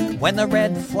when the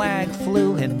red flag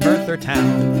flew in Merthyr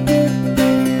town.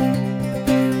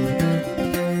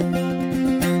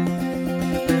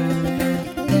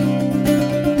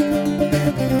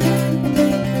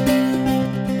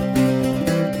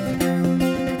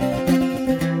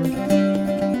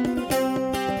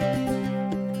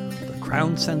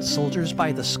 Sent soldiers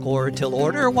by the score till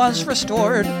order was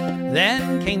restored.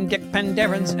 Then came Dick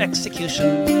Penderyn's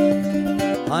execution,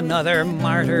 another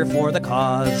martyr for the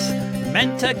cause,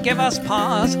 meant to give us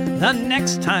pause the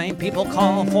next time people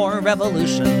call for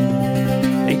revolution.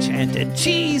 They chanted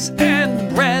cheese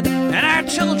and bread, and our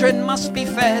children must be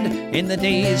fed in the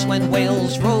days when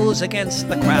Wales rose against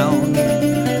the crown.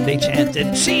 They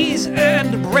chanted cheese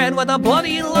and bread with a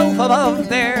bloody loaf above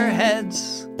their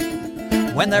heads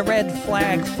when the red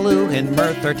flag flew in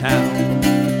Merthyr Town.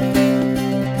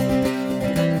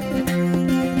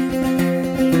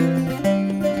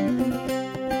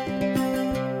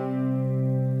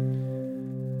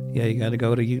 Yeah, you got to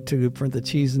go to YouTube for the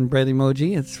cheese and bread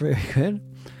emoji. It's very good.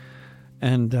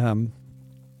 And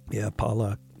yeah,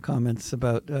 Paula comments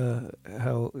about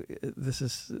how this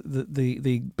is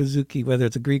the bouzouki, whether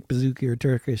it's a Greek bouzouki or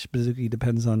Turkish bouzouki,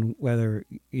 depends on whether,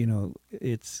 you know,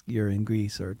 you're in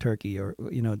Greece or Turkey or,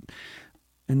 you know,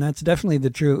 and that's definitely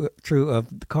the true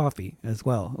of the coffee as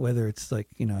well, whether it's like,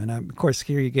 you know, and of course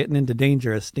here you're getting into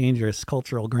dangerous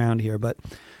cultural ground here, but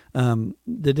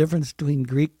the difference between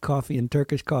Greek coffee and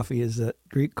Turkish coffee is that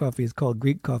Greek coffee is called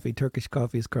Greek coffee, Turkish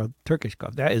coffee is called Turkish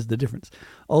coffee. That is the difference.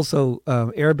 Also,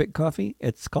 Arabic coffee,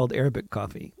 it's called Arabic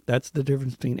coffee. That's the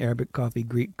difference between Arabic coffee,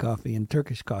 Greek coffee, and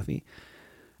Turkish coffee.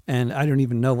 And I don't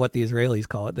even know what the Israelis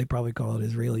call it. They probably call it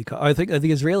Israeli coffee. I think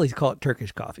the Israelis call it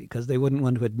Turkish coffee because they wouldn't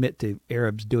want to admit to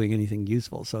Arabs doing anything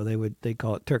useful, so they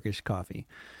call it Turkish coffee.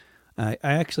 I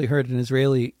actually heard an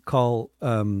Israeli call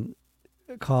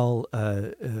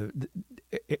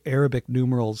Arabic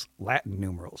numerals Latin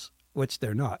numerals, which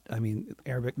they're not. I mean,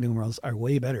 Arabic numerals are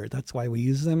way better. That's why we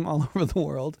use them all over the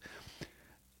world.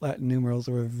 Latin numerals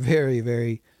were very,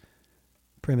 very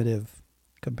primitive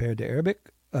compared to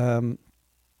Arabic.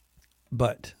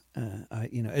 But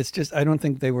you know, it's just, I don't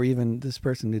think they were even, this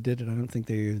person who did it, I don't think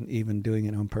they were even doing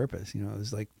it on purpose. You know, it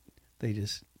was like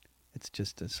it's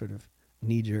just a sort of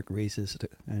knee-jerk racist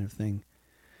kind of thing.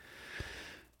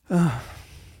 Oh,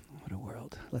 what a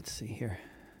world. Let's see here.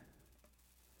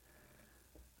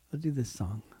 I'll do this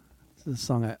song. This is a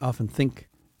song I often think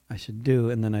I should do,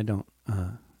 and then I don't.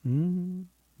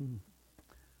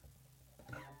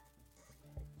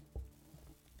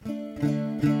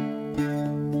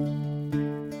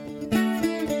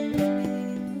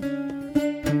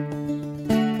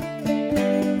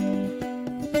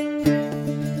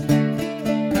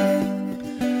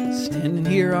 Standing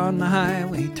here on the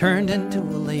highway, turned into a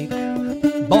lake,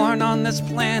 born on this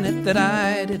planet that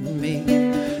I didn't make.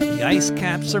 The ice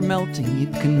caps are melting, you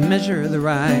can measure the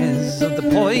rise of the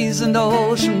poisoned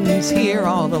oceans, hear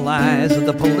all the lies of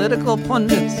the political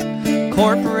pundits,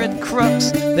 corporate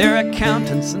crooks, their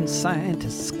accountants and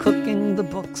scientists cooking the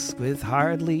books with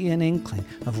hardly an inkling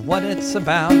of what it's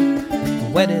about.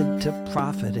 Wedded to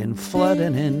profit in flood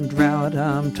and in drought,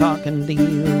 I'm talking to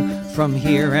you from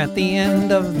here at the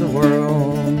end of the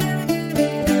world.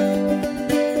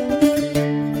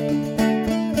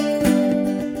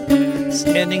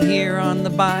 Standing here on the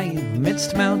bayou,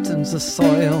 amidst mountains of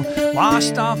soil,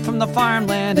 washed off from the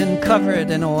farmland and covered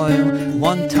in oil.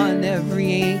 1 ton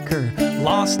every acre,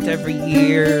 lost every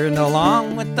year, and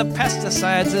along with the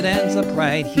pesticides it ends up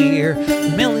right here.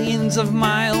 Millions of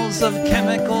miles of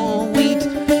chemical wheat,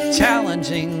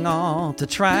 challenging all to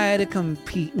try to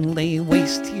compete and lay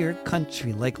waste to your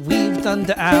country like we've done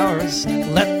to ours.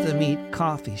 Let them eat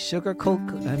coffee, sugar,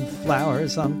 cocoa, and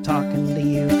flowers. I'm talking to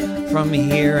you from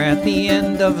here at the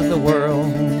end of the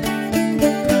world.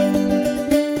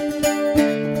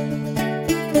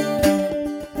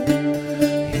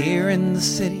 Here in the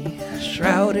city,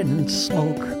 shrouded in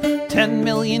smoke, 10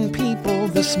 million people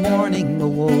this morning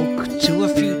awoke to a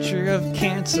future of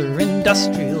cancer,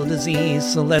 industrial disease.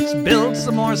 So let's build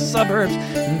some more suburbs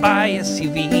and buy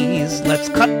SUVs. Let's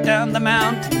cut down the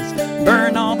mountains,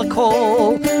 burn all the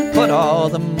coal, put all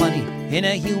the money in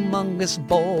a humongous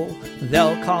bowl.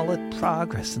 They'll call it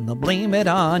progress and they'll blame it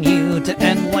on you to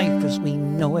end life as we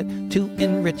know it, to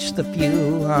enrich the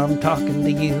few. I'm talking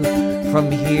to you from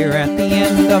here at the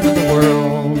end of the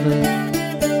world.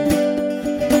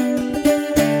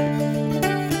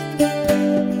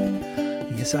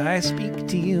 I speak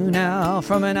to you now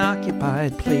from an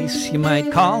occupied place. You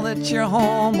might call it your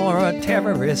home or a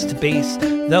terrorist base.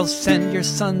 They'll send your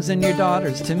sons and your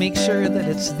daughters to make sure that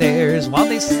it's theirs while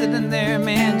they sit in their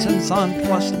mansions on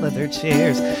plush leather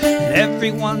chairs. And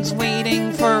everyone's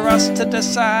waiting for us to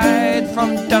decide.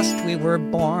 From dust we were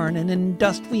born and in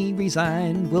dust we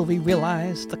resign. Will we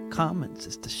realize the commons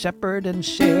is to shepherd and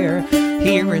share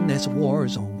here in this war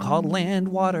zone called land,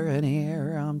 water, and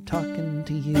air? I'm talking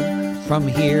to you from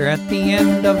here at the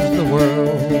end of the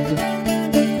world.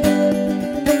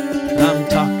 I'm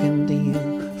talking to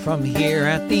you from here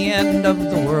at the end of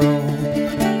the world.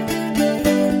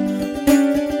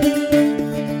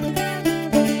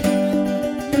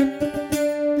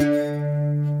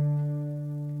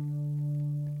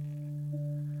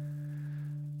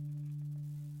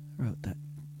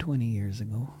 20 years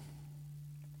ago.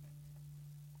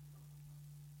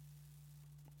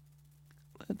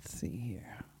 Let's see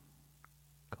here.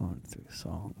 Going through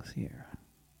songs here.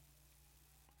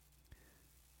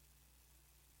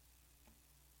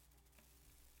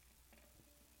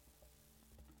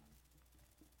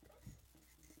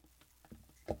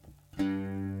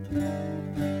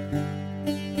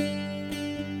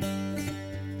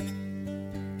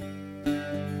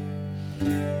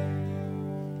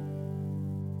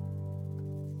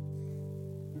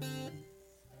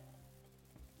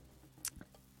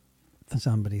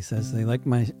 Somebody says they like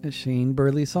my Shane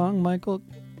Burley song, Michael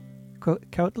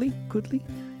Coutley.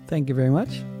 Thank you very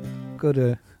much. Go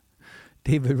to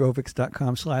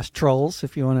davidrovics.com/trolls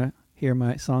if you want to hear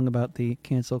my song about the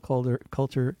cancel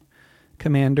culture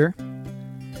commander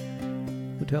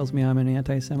who tells me I'm an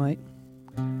anti-Semite.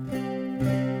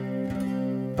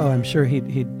 Oh, I'm sure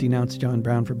he'd denounce John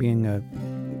Brown for being a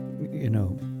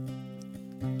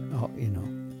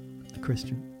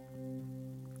Christian.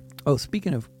 Oh,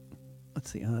 speaking of, let's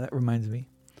see. That reminds me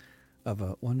of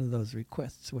one of those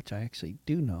requests, which I actually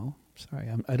do know.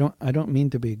 Sorry, I don't mean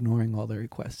to be ignoring all the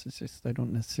requests. It's just I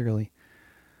don't necessarily.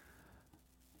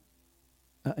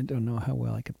 I don't know how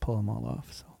well I could pull them all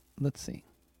off. So let's see.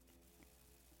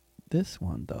 This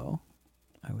one, though,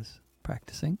 I was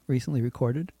practicing, recently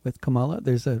recorded with Kamala.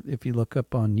 If you look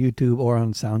up on YouTube or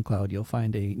on SoundCloud, you'll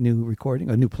find a new recording,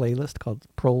 a new playlist called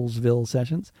Prolesville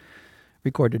Sessions,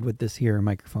 recorded with this here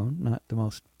microphone. Not the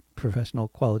most professional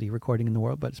quality recording in the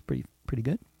world, but it's pretty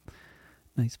good.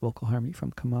 Nice vocal harmony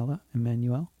from Kamala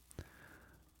Emmanuel.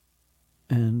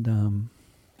 And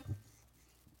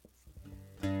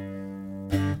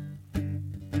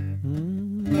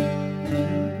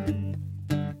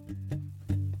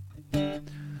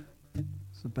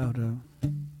it's about an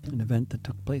event that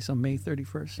took place on May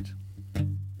 31st.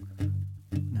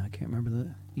 Now I can't remember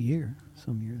the year,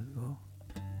 some years ago.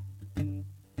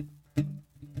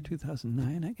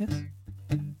 2009, I guess.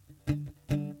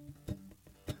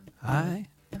 I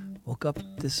woke up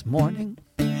this morning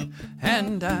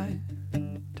and I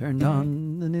turned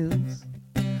on the news.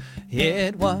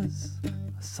 It was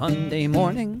a Sunday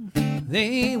morning.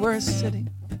 They were sitting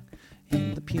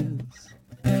in the pews.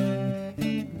 I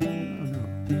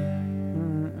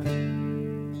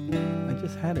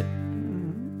just had it.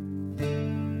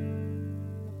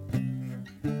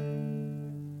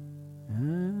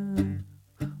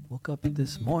 Woke up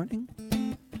this morning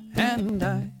and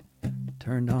I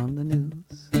turned on the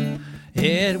news.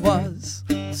 It was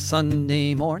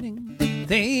Sunday morning.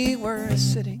 They were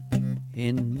sitting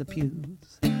in the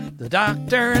pews. The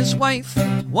doctor's wife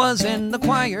was in the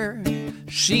choir.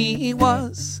 She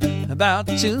was about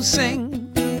to sing.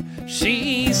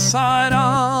 She saw it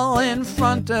all in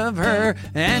front of her,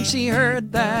 and she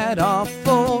heard that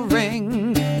awful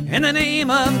ring. In the name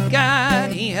of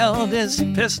God, he held his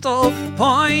pistol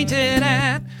pointed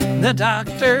at the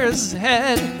doctor's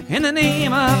head. In the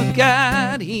name of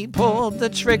God, he pulled the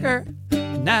trigger.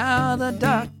 Now the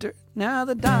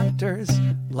doctor's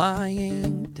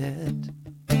lying dead.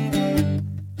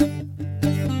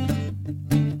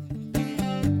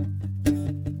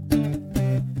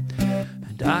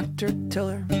 Dr.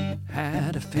 Tiller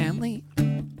had a family,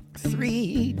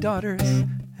 3 daughters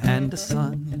and a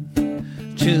son.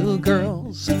 2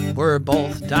 girls were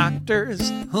both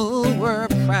doctors who were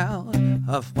proud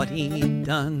of what he'd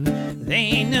done.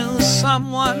 They knew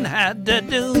someone had to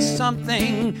do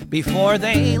something before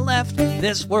they left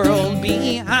this world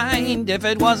behind. If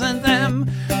it wasn't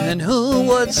them, then who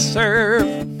would serve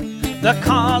the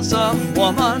cause of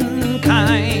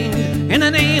womankind? In the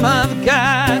name of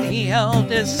God, he held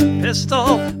his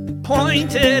pistol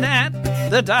pointed at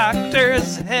the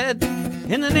doctor's head.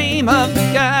 In the name of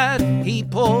God, he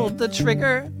pulled the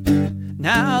trigger.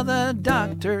 Now the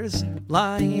doctor's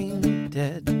lying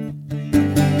dead.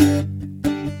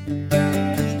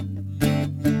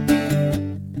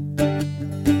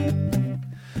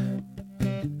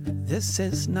 This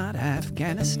is not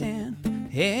Afghanistan,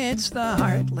 it's the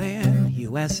heartland,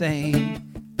 USA,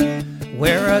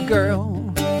 where a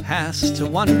girl has to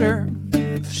wonder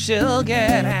if she'll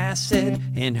get acid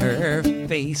in her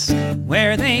face,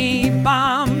 where they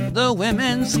bomb the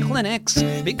women's clinics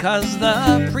because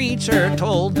the preacher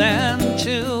told them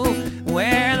to,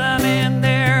 where the man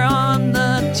there on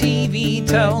the TV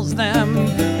tells them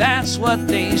that's what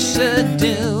they should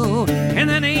do. In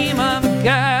the name of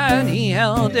God, he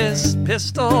held his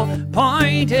pistol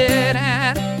pointed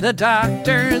at the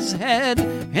doctor's head.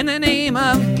 In the name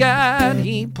of God,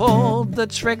 he pulled the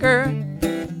trigger.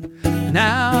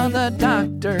 Now the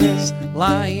doctor's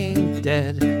lying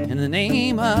dead. In the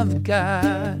name of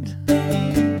God.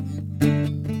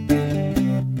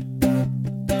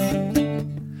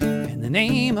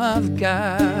 name of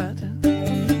God.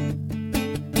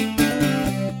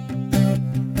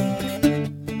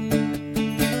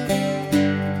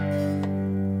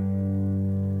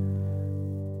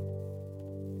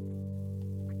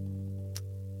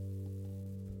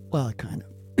 Well, I kind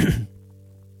of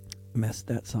messed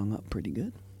that song up pretty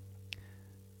good.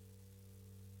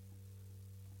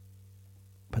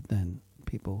 But then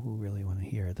people who really want to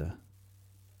hear the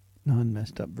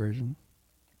non-messed up version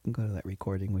can go to that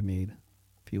recording we made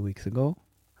a few weeks ago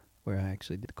where I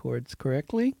actually did the chords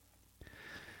correctly.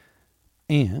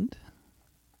 And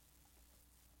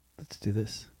let's do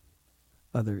this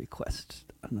other request,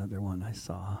 another one I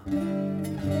saw.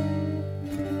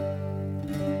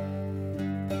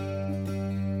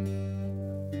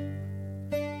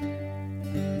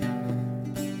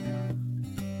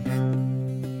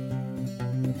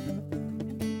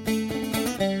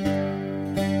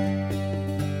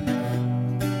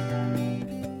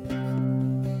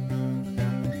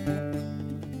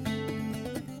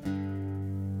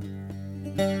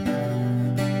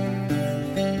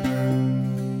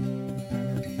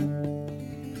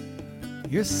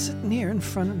 You're sitting here in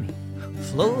front of me,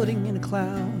 floating in a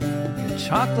cloud. Your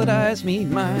chocolate eyes meet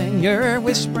mine, you're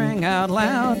whispering out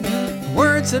loud.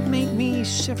 Words that make me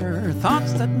shiver,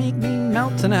 thoughts that make me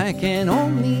melt. And I can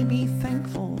only be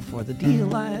thankful for the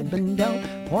deal I've been dealt.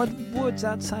 For the woods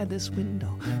outside this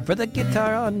window, for the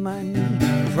guitar on my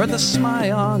knee, for the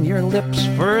smile on your lips,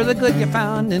 for the good you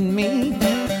found in me.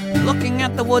 Looking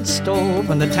at the wood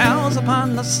stove and the towels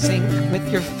upon the sink, with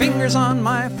your fingers on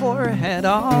my forehead,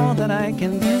 all that I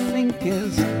can think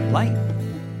is life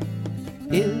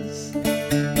is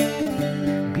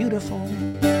beautiful.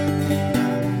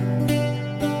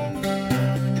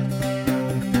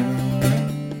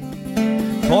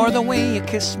 For the way you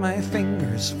kiss my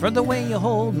fingers, for the way you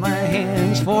hold my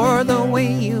hands, for the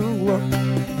way you look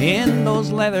in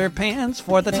those leather pants,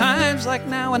 for the times like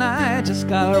now when I just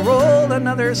gotta roll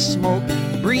another smoke,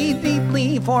 breathe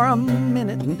deeply for a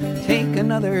minute and take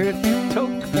another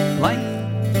toke. Life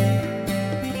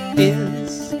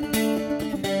is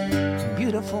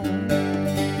beautiful.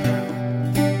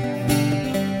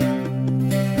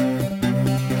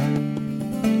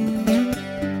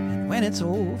 And when it's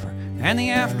over and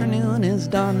the afternoon is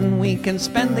done, we can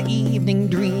spend the evening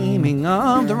dreaming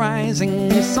of the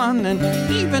rising sun. And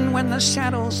even when the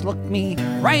shadows look me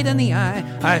right in the eye,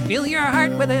 I feel your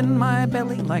heart within my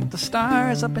belly like the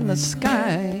stars up in the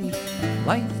sky.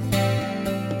 Life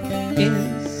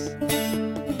is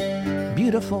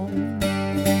beautiful.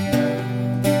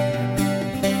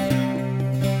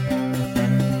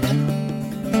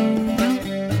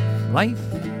 Life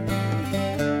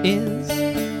is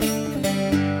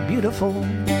beautiful.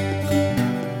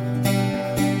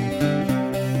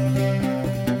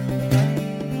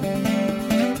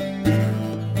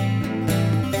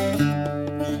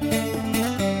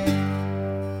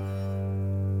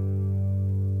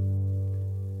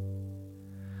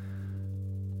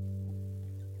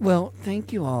 Well,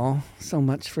 thank you all so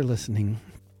much for listening.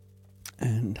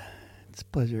 And it's a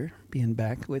pleasure being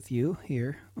back with you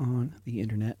here on the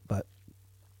internet. But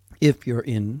if you're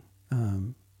in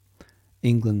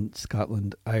England,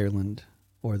 Scotland, Ireland,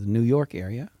 or the New York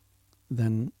area,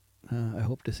 then I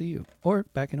hope to see you. Or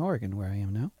back in Oregon, where I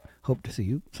am now. Hope to see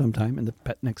you sometime in the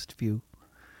next few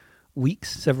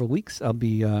weeks, several weeks. I'll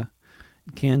be in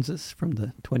Kansas from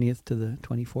the 20th to the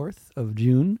 24th of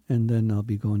June, and then I'll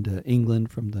be going to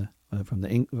England from the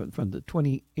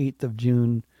 28th of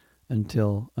June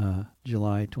until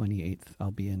July 28th. I'll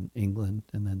be in England,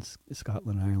 and then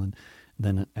Scotland, Ireland. And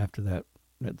then after that,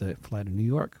 fly to New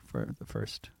York for the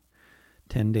first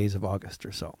 10 days of August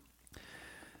or so.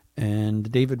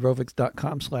 And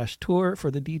davidrovics.com/tour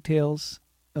for the details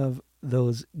of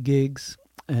those gigs.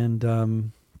 And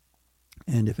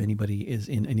if anybody is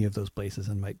in any of those places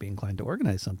and might be inclined to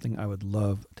organize something, I would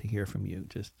love to hear from you.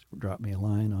 Just drop me a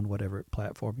line on whatever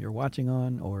platform you're watching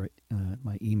on, or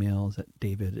my email is at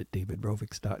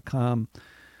david@davidrovics.com.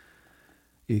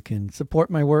 You can support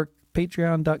my work,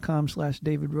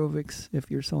 patreon.com/davidrovics,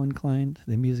 if you're so inclined.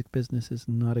 The music business is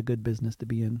not a good business to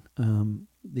be in.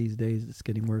 These days, it's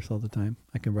getting worse all the time.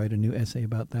 I can write a new essay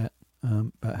about that,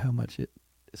 about how much it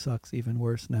sucks even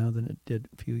worse now than it did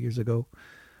a few years ago.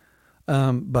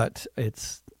 But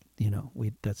it's,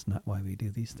 that's not why we do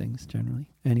these things generally.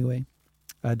 Anyway,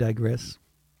 I digress.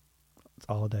 It's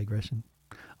all a digression.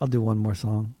 I'll do one more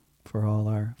song for all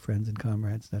our friends and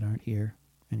comrades that aren't here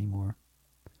anymore.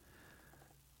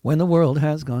 When the world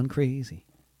has gone crazy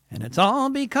and it's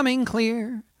all becoming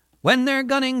clear, when they're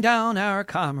gunning down our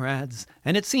comrades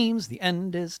and it seems the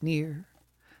end is near,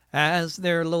 As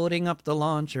they're loading up the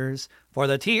launchers for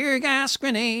the tear gas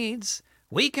grenades,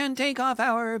 we can take off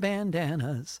our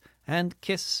bandanas and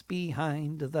kiss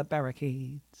behind the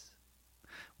barricades.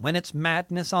 When it's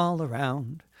madness all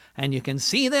around, and you can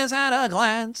see this at a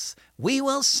glance, we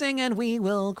will sing and we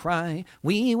will cry,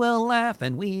 we will laugh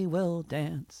and we will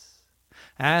dance.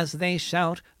 As they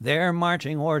shout their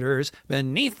marching orders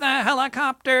beneath the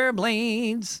helicopter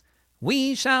blades,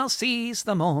 we shall seize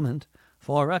the moment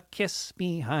for a kiss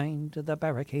behind the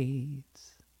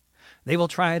barricades. They will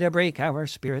try to break our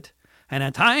spirit, and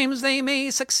at times they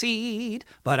may succeed,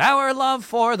 but our love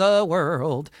for the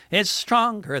world is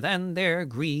stronger than their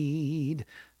greed.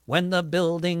 When the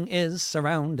building is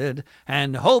surrounded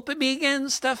and hope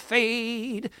begins to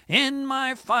fade, in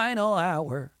my final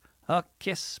hour, a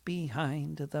kiss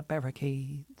behind the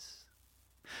barricades.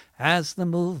 As the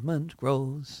movement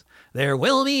grows, there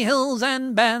will be hills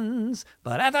and bends,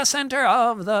 but at the center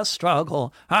of the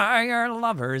struggle are your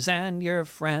lovers and your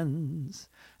friends.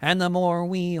 And the more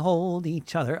we hold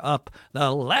each other up,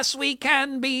 the less we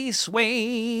can be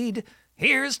swayed.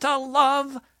 Here's to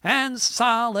love and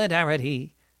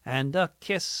solidarity, and a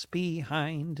kiss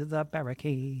behind the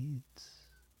barricades.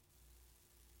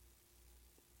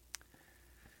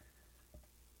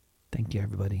 Thank you,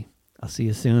 everybody. I'll see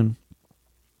you soon.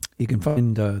 You can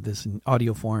find this in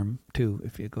audio form, too,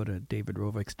 if you go to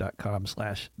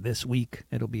davidrovics.com/thisweek.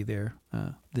 It'll be there,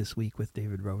 This Week with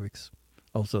David Rovics.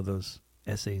 Also, those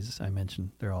essays I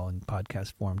mentioned, they're all in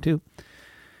podcast form, too.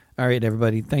 All right,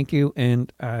 everybody. Thank you,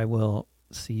 and I will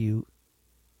see you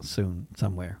soon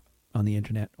somewhere on the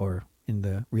internet or in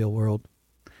the real world.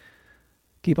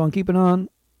 Keep on keeping on.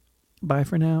 Bye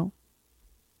for now.